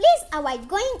 Please avoid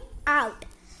going out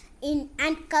in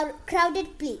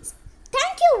crowded place.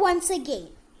 Thank you once again.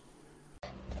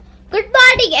 Good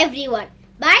morning everyone.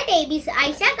 My name is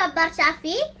Aisha Kabbar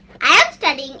Shafi. I am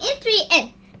studying in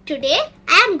 3N. Today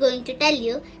I am going to tell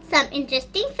you some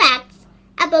interesting facts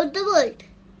about the world.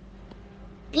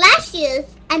 Glaciers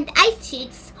and ice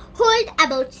sheets hold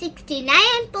about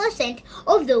 69%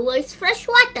 of the world's fresh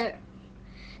water.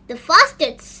 The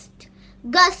fastest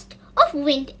gust of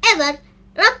wind ever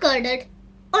recorded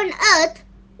on Earth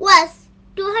was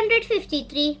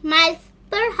 253 miles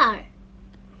per hour.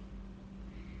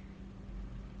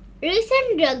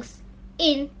 Recent droughts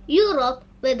in Europe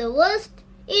were the worst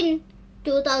in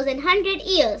 2100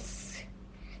 years.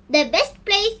 The best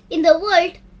place in the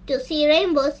world to see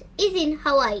rainbows is in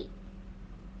Hawaii.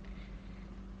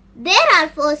 There are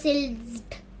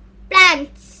fossilized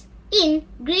plants in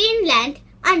Greenland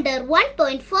under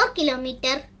 1.4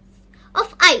 kilometers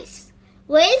of ice.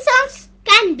 Whale songs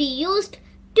can be used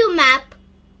to map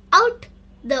out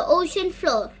the ocean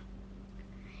floor.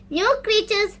 New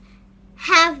creatures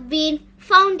have been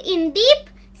found in deep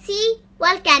sea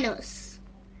volcanoes.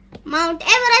 Mount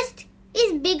Everest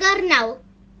is bigger now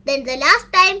than the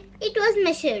last time it was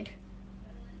measured.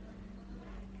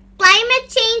 Climate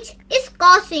change is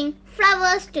causing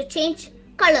flowers to change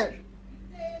color.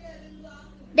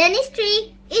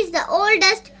 Dentistry is the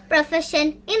oldest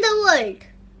profession in the world.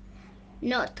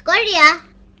 North Korea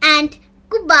and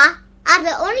Cuba are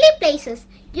the only places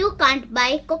you can't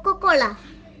buy Coca-Cola.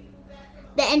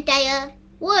 The entire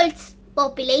world's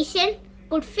population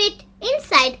could fit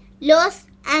inside Los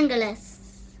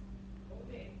Angeles.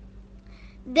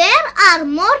 There are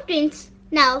more twins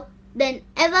now than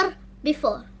ever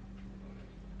before.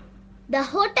 The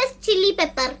hottest chili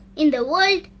pepper in the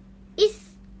world is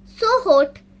so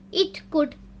hot it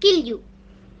could kill you.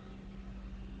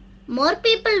 More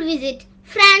people visit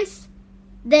France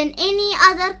than any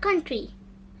other country.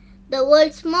 The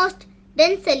world's most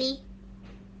densely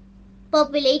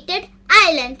populated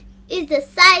island is the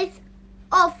size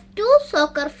of 2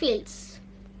 soccer fields.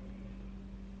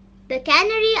 The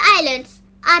Canary Islands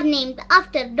are named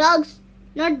after dogs,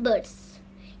 not birds.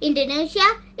 Indonesia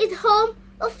is home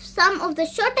of some of the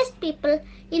shortest people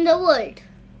in the world.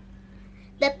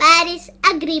 The Paris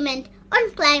Agreement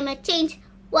on Climate Change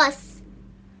was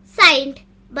signed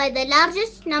by the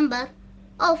largest number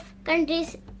of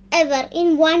countries ever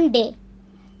in one day.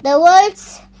 The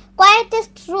world's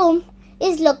quietest room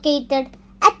is located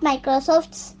at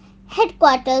Microsoft's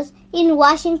headquarters in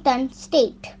Washington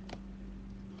state.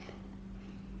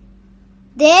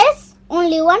 There's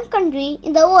only one country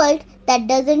in the world that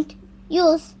doesn't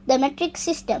use the metric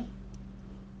system.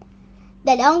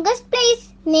 The longest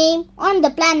place name on the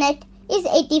planet is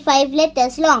 85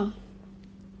 letters long.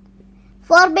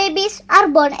 4 babies are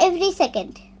born every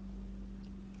second.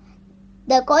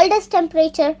 The coldest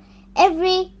temperature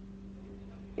ever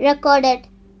recorded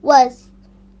was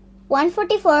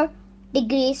 144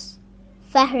 degrees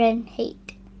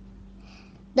Fahrenheit.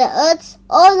 The Earth's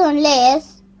ozone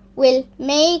layers will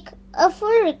make a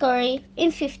full recovery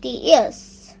in 50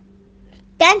 years.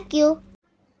 Thank you.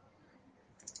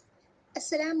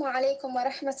 Assalamu alaikum wa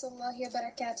rahmatullahi wa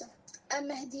barakatuh. I'm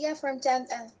Mahdiya from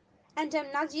 10th L. And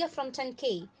I'm Nadia from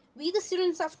 10K. We, the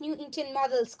students of New Indian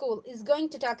Model School, is going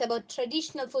to talk about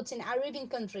traditional foods in Arabian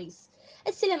countries.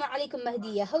 Assalamu alaikum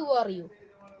Mahdiya, how are you?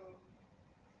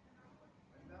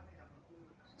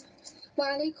 Wa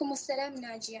alaikum assalam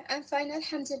Najia. I'm fine,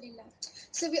 alhamdulillah.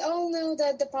 So we all know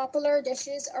that the popular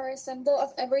dishes are a symbol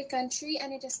of every country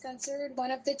and it is considered one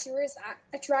of the tourist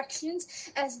attractions,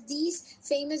 as these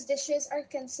famous dishes are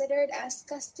considered as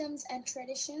customs and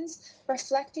traditions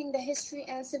reflecting the history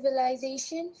and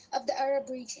civilization of the Arab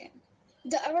region.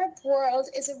 The Arab world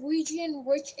is a region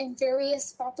rich in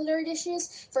various popular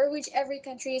dishes for which every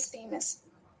country is famous.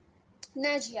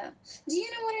 Najia, do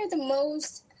you know what are the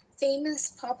most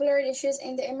famous popular dishes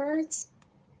in the Emirates?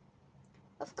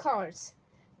 Of course.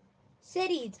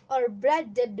 Serid, or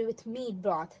bread dipped with meat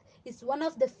broth, is one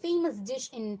of the famous dish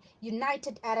in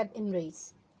United Arab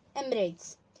Emirates,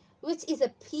 which is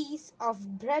a piece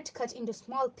of bread cut into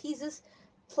small pieces,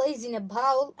 placed in a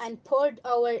bowl and poured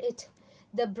over it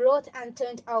the broth and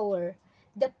turned over.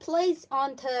 The placed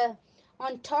on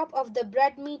top of the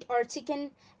bread meat or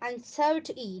chicken and served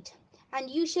to eat, and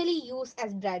usually used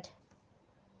as bread.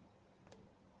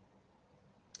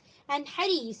 And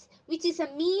haris, which is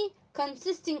a meal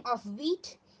consisting of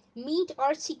wheat, meat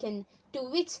or chicken, to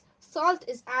which salt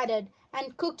is added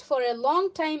and cooked for a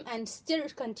long time and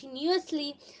stirred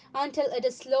continuously until it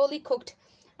is slowly cooked.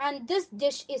 And this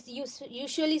dish is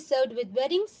usually served with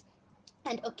weddings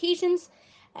and occasions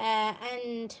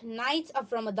and nights of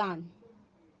Ramadan.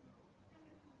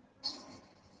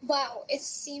 Wow, it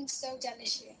seems so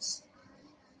delicious.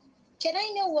 Can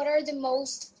I know what are the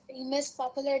most famous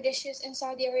popular dishes in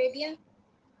Saudi Arabia?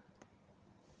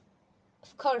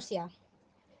 Of course, yeah.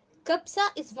 Kabsa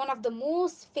is one of the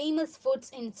most famous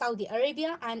foods in Saudi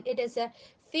Arabia, and it is a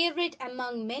favorite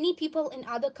among many people in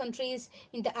other countries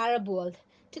in the Arab world,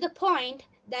 to the point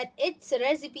that its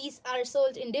recipes are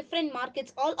sold in different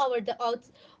markets all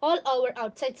over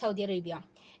outside Saudi Arabia.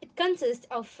 It consists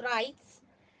of rice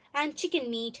and chicken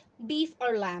meat, beef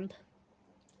or lamb.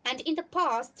 And in the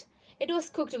past, it was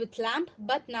cooked with lamb,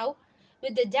 but now,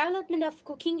 with the development of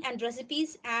cooking and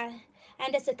recipes,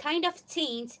 and as a kind of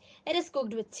change, it is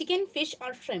cooked with chicken, fish,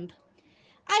 or shrimp.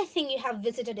 I think you have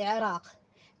visited Iraq.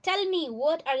 Tell me,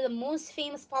 what are the most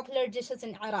famous popular dishes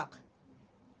in Iraq?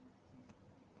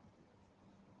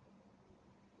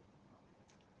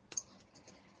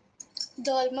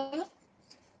 Dolma,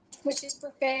 which is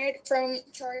prepared from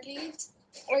chard leaves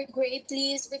or grape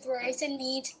leaves with rice and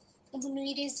meat. The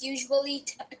meat is usually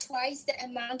twice the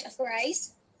amount of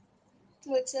rice,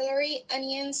 with celery,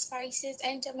 onions, spices,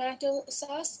 and tomato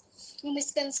sauce, and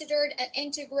is considered an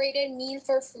integrated meal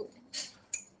for food.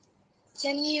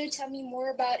 Can you tell me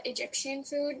more about Egyptian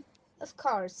food? Of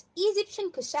course,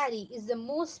 Egyptian kushari is the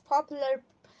most popular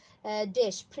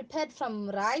dish, prepared from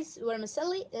rice,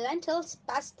 vermicelli, lentils,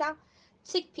 pasta,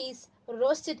 chickpeas,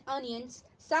 roasted onions,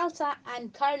 salsa,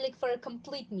 and garlic for a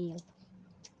complete meal.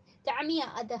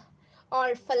 Ta'amiyah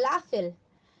or falafel,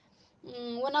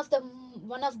 one of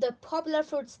the popular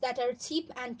foods that are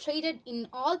cheap and traded in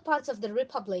all parts of the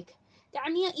republic.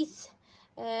 Ta'amiyah is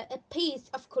a paste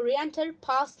of coriander,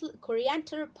 parsley,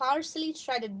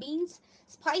 shredded beans,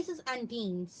 spices, and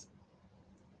beans.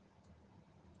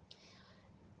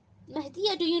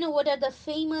 Mahdiya, do you know what are the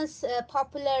famous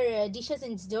popular dishes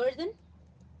in Jordan?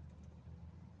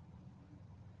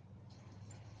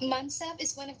 Mansaf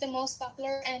is one of the most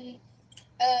popular and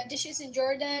dishes in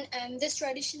Jordan, and this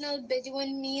traditional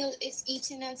Bedouin meal is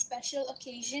eaten on special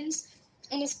occasions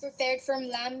and is prepared from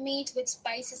lamb meat with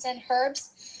spices and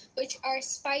herbs, which are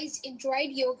spiced in dried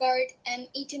yogurt and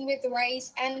eaten with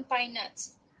rice and pine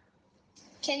nuts.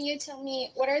 Can you tell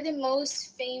me what are the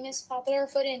most famous popular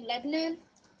food in Lebanon?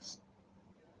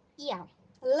 Yeah,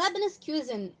 Lebanese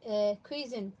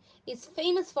cuisine is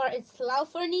famous for its love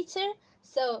for nature,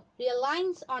 So,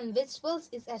 reliance on vegetables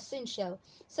is essential,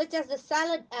 such as the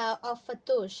salad of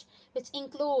fattoush, which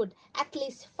include at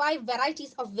least 5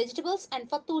 varieties of vegetables, and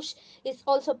fattoush is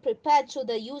also prepared through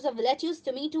the use of lettuce,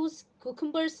 tomatoes,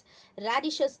 cucumbers,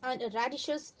 radishes,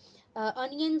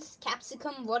 onions,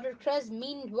 capsicum, watercress,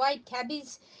 mint, white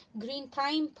cabbage, green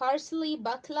thyme, parsley,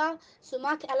 bakla,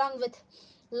 sumac, along with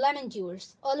lemon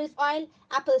juice, olive oil,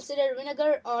 apple cider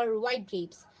vinegar, or white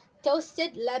grapes,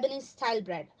 toasted Lebanese style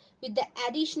bread, with the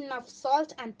addition of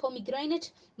salt and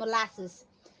pomegranate molasses.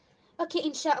 Okay,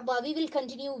 inshallah, we will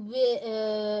continue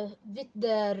with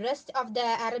the rest of the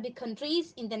Arabic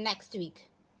countries in the next week.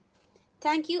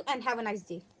 Thank you and have a nice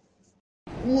day.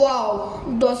 Wow,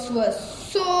 those were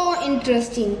so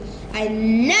interesting. I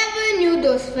never knew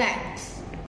those facts.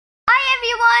 Hi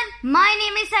everyone, my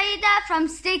name is Saida from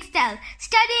 6th L,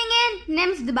 studying in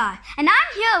NIMS Dubai, and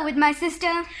I'm here with my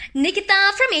sister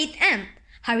Nikita from 8th M.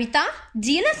 Harita,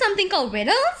 do you know something called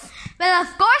riddles? Well,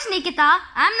 of course, Nikita.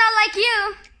 I'm not like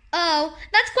you. Oh,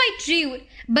 that's quite true.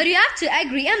 But you have to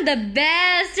agree I'm the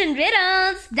best in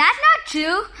riddles. That's not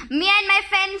true. Me and my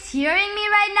friends hearing me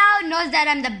right now knows that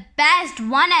I'm the best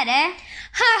one at it.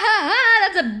 Ha ha ha,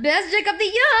 that's the best joke of the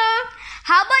year.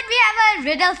 How about we have a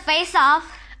riddle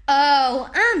face-off? Oh,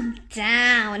 I'm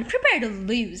down. Prepare to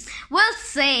lose. We'll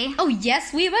see. Oh,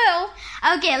 yes, we will.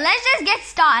 Okay, let's just get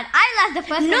started. I'll ask the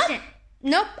first question.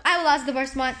 Nope, I will ask the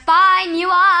first one. Fine, you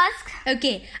ask.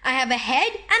 Okay, I have a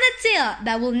head and a tail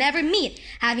that will never meet.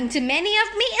 Having too many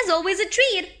of me is always a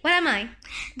treat. What am I?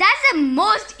 That's the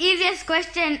most easiest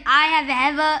question I have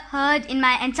ever heard in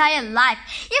my entire life.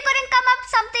 You couldn't come up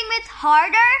something with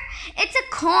harder? It's a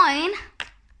coin.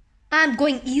 I'm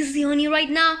going easy on you right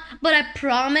now, but I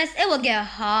promise it will get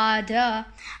harder.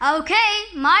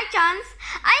 Okay, my chance.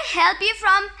 I help you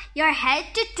from your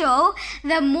head to toe.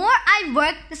 The more I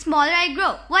work, the smaller I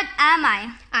grow. What am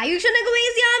I? Are you trying to go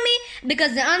easy on me?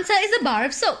 Because the answer is a bar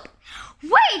of soap.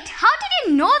 Wait, how did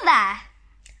you know that?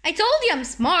 I told you I'm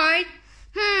smart.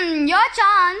 Your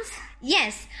chance.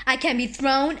 Yes, I can be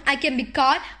thrown, I can be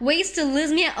caught. Ways to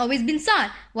lose me have always been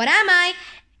sought. What am I?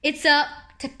 It's a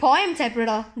poem type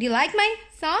riddle. Do you like my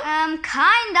song?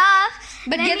 Kind of.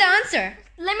 But get the answer.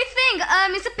 Let me think.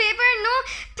 It's a paper, no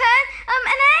pen,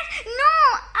 an egg. No,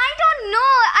 I don't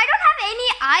know. I don't have any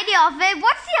idea of it.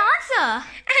 What's the answer?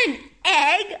 An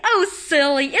egg? Oh,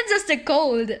 silly. It's just a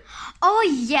cold. Oh,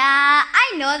 yeah.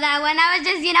 I know that one. I was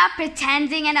just,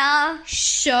 pretending and all.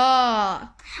 Sure.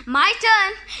 My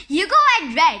turn. You go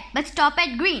at red, but stop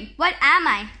at green. What am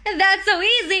I? That's so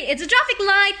easy. It's a traffic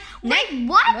light. Wait,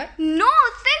 what? No,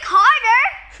 think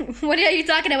harder. What are you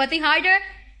talking about? Think harder?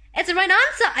 It's the right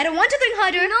answer. I don't want to think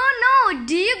harder. No.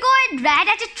 Do you go at red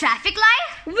at a traffic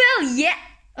light? Well, yeah.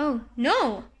 Oh,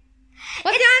 no.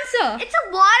 What's the answer? It's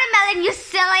a watermelon, you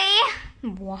silly.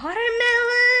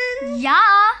 Watermelon?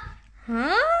 Yeah.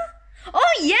 Huh?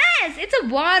 Oh, yes. It's a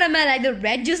watermelon. Like the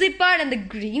red juicy part and the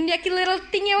green yucky little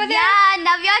thingy over there. Yeah,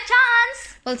 now your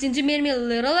chance. Well, since you made me a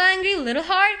little angry, a little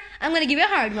hard, I'm going to give you a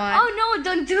hard one. Oh, no,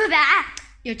 don't do that.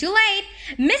 You're too late.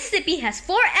 Mississippi has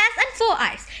 4 S and 4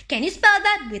 I's. Can you spell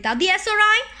that without the S or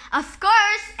I? Of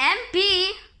course, MP.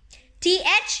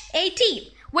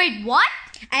 T-H-A-T. Wait, what?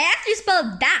 I asked you to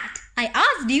spell that. I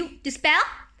asked you to spell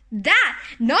that,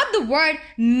 not the word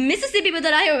Mississippi with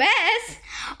an I-O-S.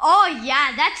 Oh,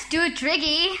 yeah, that's too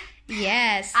tricky.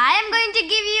 Yes. I am going to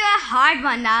give you a hard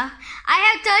one now. I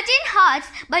have 13 hearts,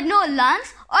 but no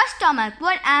lungs or stomach.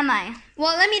 What am I?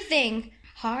 Well, let me think.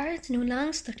 Hearts, no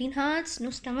lungs, 13 hearts,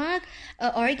 no stomach,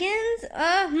 organs,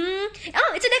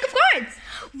 Oh, it's a deck of cards.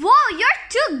 Whoa, you're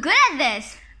too good at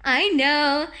this. I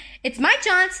know. It's my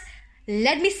chance.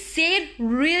 Let me say it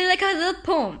really like a little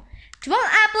poem. 12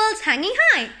 apples hanging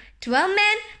high, 12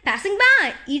 men passing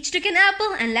by. Each took an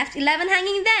apple and left 11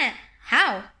 hanging there.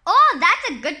 How? Oh, that's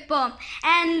a good poem.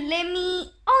 And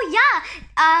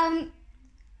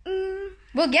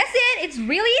Well, guess it. It's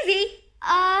really easy.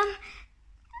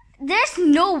 There's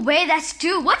no way that's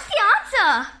true. What's the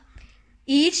answer?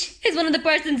 Each is one of the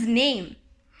person's name.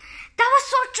 That was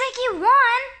so tricky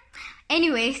one.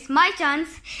 Anyways, my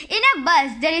chance. In a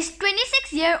bus, there is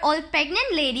 26-year-old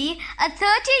pregnant lady, a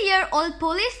 30-year-old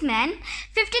policeman,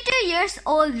 52 years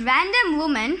old random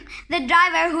woman, the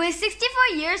driver who is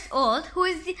 64 years old, who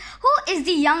is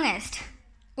the youngest.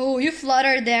 Oh, you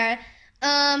fluttered there.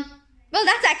 Well,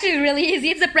 that's actually really easy.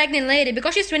 It's a pregnant lady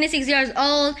because she's 26 years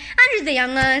old and she's the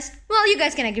youngest. Well, you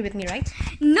guys can agree with me, right?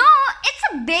 No, it's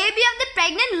a baby of the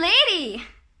pregnant lady.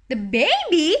 The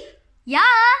baby? Yeah.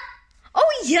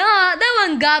 Oh, yeah. That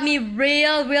one got me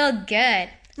real good.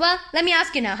 Well, let me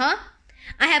ask you now,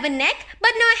 I have a neck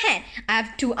but no head. I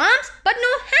have 2 arms but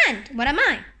no hand. What am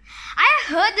I? I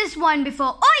heard this one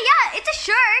before. Oh yeah, it's a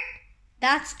shirt.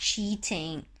 That's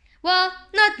cheating. Well,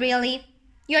 not really.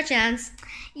 Your chance.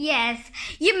 Yes,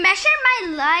 you measure my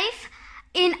life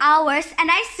in hours and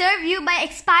I serve you by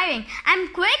expiring.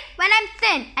 I'm quick when I'm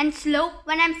thin and slow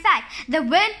when I'm fat. The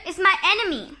wind is my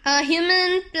enemy.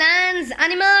 Human, plants,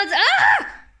 animals.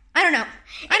 I don't know.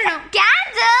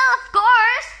 Candle, of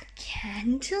course.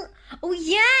 Candle? Oh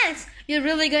yes. You're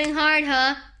really going hard,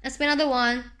 huh? Let's play another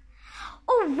one.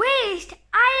 Oh wait,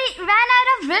 I ran out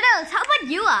of riddles. How about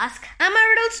you ask? I'm a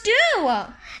riddles too.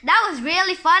 That was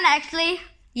really fun actually.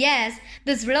 Yes,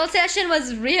 this riddle session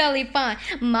was really fun.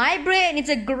 My brain needs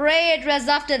a great rest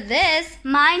after this.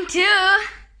 Mine too.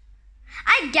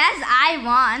 I guess I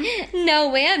won. No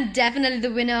way, I'm definitely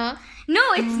the winner.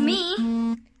 No, it's me.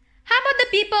 How about the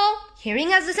people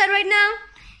hearing us decide right now?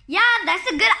 Yeah, that's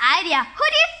a good idea. Who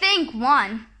do you think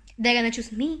won? They're gonna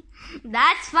choose me.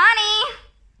 That's funny.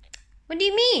 What do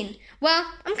you mean? Well,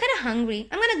 I'm kind of hungry.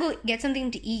 I'm gonna go get something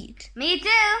to eat. Me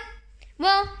too.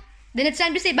 Well, then it's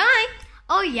time to say bye.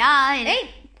 Oh yeah. Hey,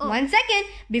 1 second.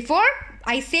 Before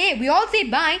we all say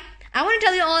bye, I want to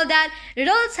tell you all that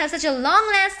riddles have such a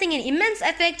long-lasting and immense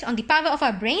effect on the power of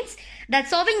our brains that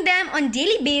solving them on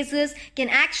daily basis can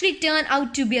actually turn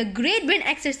out to be a great brain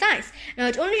exercise.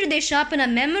 Not only do they sharpen our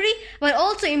memory, but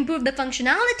also improve the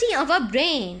functionality of our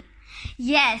brain.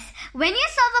 Yes, when you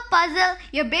solve a puzzle,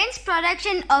 your brain's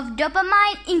production of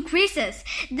dopamine increases.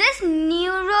 This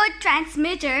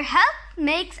neurotransmitter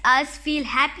makes us feel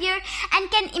happier and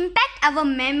can impact our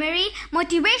memory,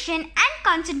 motivation and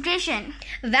concentration.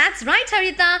 That's right,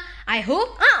 Harita. I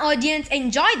hope our audience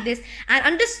enjoyed this and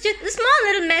understood the small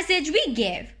little message we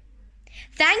gave.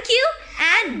 Thank you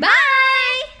and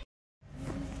bye!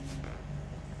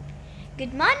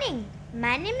 Good morning.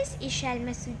 My name is Ishal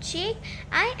Masood Sheikh.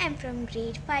 I am from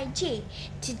grade 5J.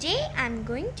 Today I am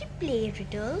going to play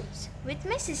riddles with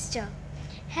my sister.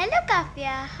 Hello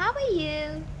Kafia, how are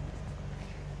you?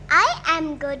 I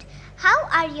am good. How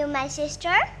are you, my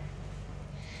sister?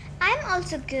 I'm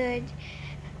also good.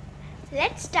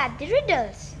 Let's start the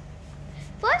riddles.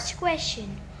 First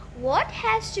question. What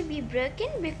has to be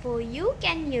broken before you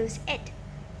can use it?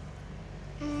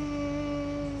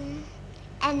 An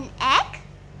egg?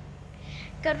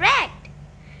 Correct.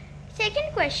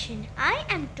 Second question. I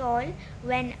am tall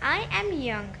when I am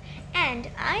young and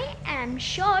I am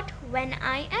short when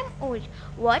I am old.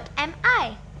 What am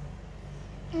I?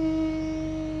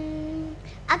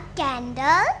 A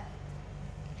candle?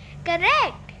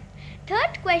 Correct.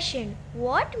 Third question.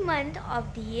 What month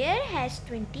of the year has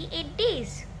 28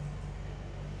 days?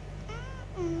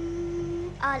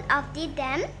 All of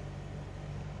them?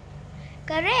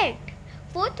 Correct.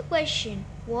 Fourth question.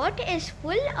 What is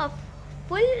full of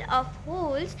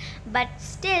holes but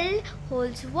still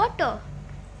holds water?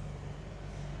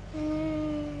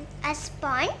 A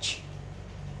sponge?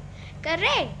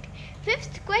 Correct.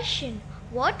 Fifth question.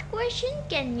 What question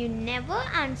can you never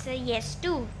answer yes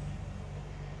to?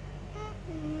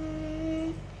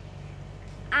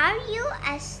 Are you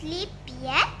asleep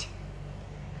yet?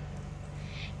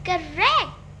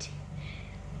 Correct.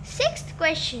 Sixth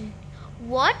question.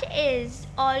 What is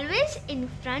always in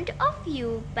front of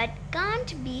you but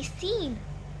can't be seen?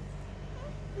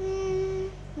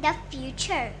 The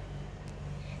future.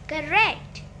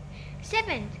 Correct.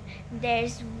 Seventh.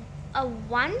 There's a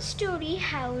one-story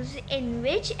house in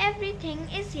which everything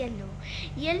is yellow.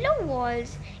 Yellow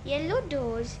walls, yellow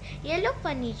doors, yellow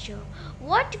furniture.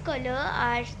 What color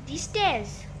are the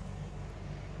stairs?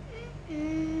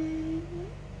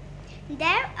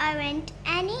 There aren't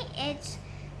any. It's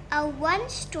a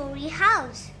one-story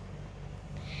house.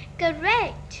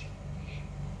 Correct.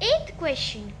 Eighth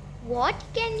question. What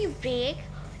can you break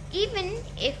even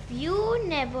if you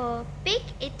never pick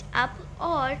it up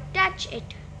or touch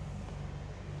it?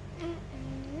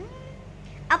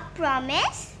 A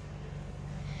promise?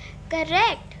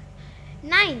 Correct.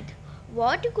 Ninth.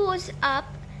 What goes up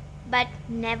but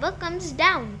never comes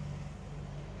down?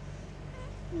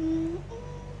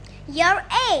 Your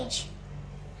age.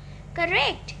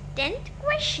 Correct. 10th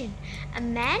question. A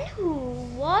man who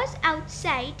was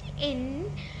outside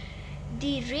in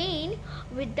the rain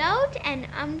without an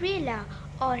umbrella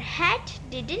or hat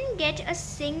didn't get a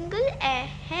single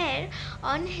hair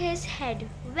on his head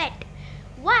wet.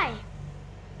 Why?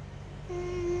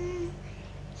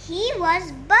 He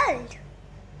was bald.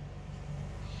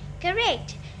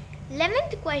 Correct.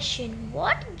 11th question.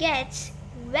 What gets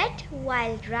wet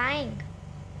while drying?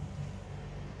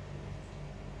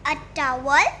 A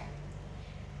towel?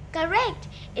 Correct.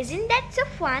 Isn't that so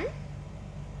fun?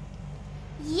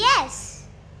 Yes.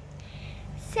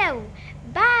 So,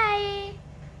 bye.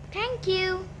 Thank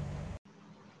you.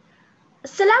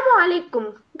 Assalamu alaikum.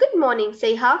 Good morning,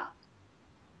 Seha.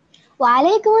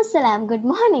 Walaikum assalam. Good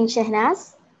morning,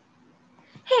 Shahnaz.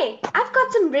 Hey, I've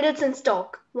got some riddles in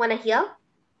stock. Wanna hear?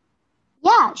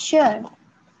 Yeah, sure.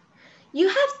 You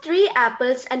have 3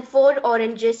 apples and 4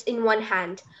 oranges in one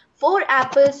hand, 4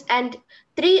 apples and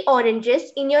 3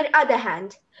 oranges in your other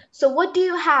hand. So what do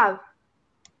you have?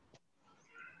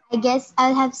 I guess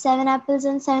I'll have 7 apples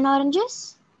and 7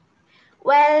 oranges.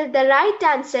 Well, the right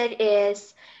answer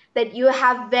is that you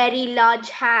have very large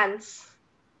hands.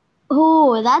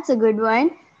 Oh, that's a good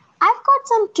one. I've got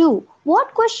some too.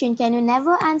 What question can you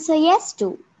never answer yes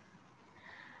to?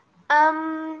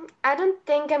 I don't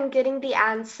think I'm getting the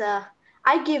answer.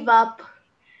 I give up.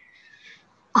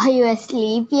 Are you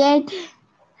asleep yet?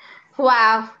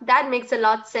 Wow, that makes a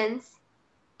lot of sense.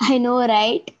 I know,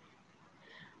 right?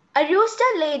 A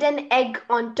rooster laid an egg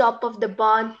on top of the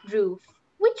barn roof.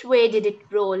 Which way did it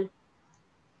roll?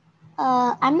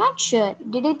 I'm not sure.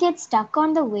 Did it get stuck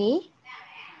on the way?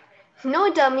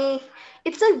 No, dummy.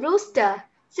 It's a rooster.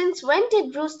 Since when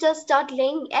did roosters start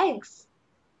laying eggs?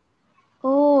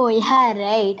 Oh, yeah,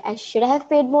 right. I should have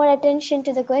paid more attention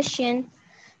to the question.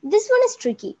 This one is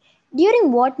tricky.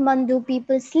 During what month do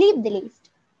people sleep the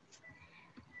least?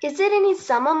 Is there any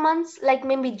summer months like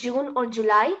maybe June or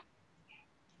July?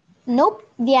 Nope.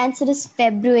 The answer is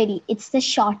February. It's the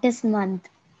shortest month.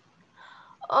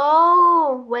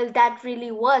 Oh, well, that really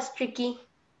was tricky.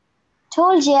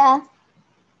 Told ya.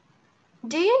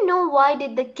 Do you know why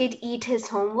did the kid eat his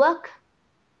homework?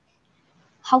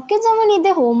 How can someone eat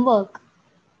their homework?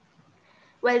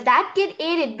 Well, that kid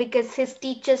ate it because his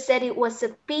teacher said it was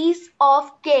a piece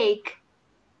of cake.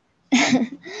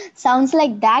 Sounds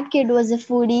like that kid was a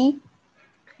foodie.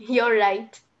 You're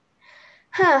right.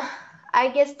 I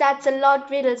guess that's a lot of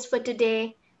riddles for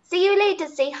today. See you later,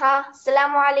 Seha.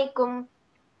 Assalamu alaikum.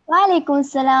 Walaikum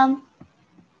salam.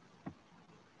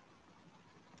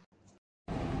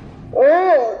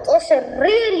 Oh, those are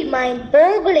really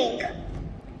mind-boggling.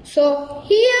 So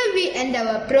here we end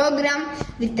our program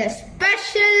with a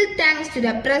special thanks to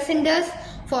the presenters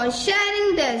for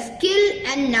sharing their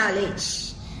skill and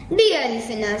knowledge. Dear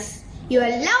listeners, your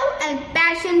love and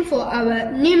passion for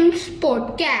our NIMS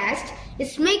podcast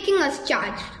is making us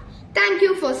charged. Thank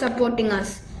you for supporting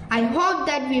us. I hope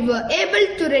that we were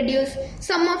able to reduce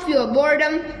some of your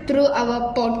boredom through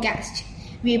our podcast.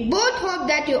 We both hope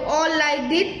that you all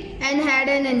liked it and had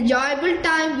an enjoyable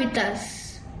time with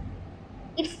us.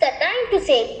 It's the time to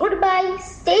say goodbye,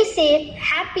 stay safe,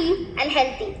 happy and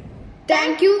healthy.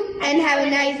 Thank you and have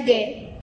a nice day.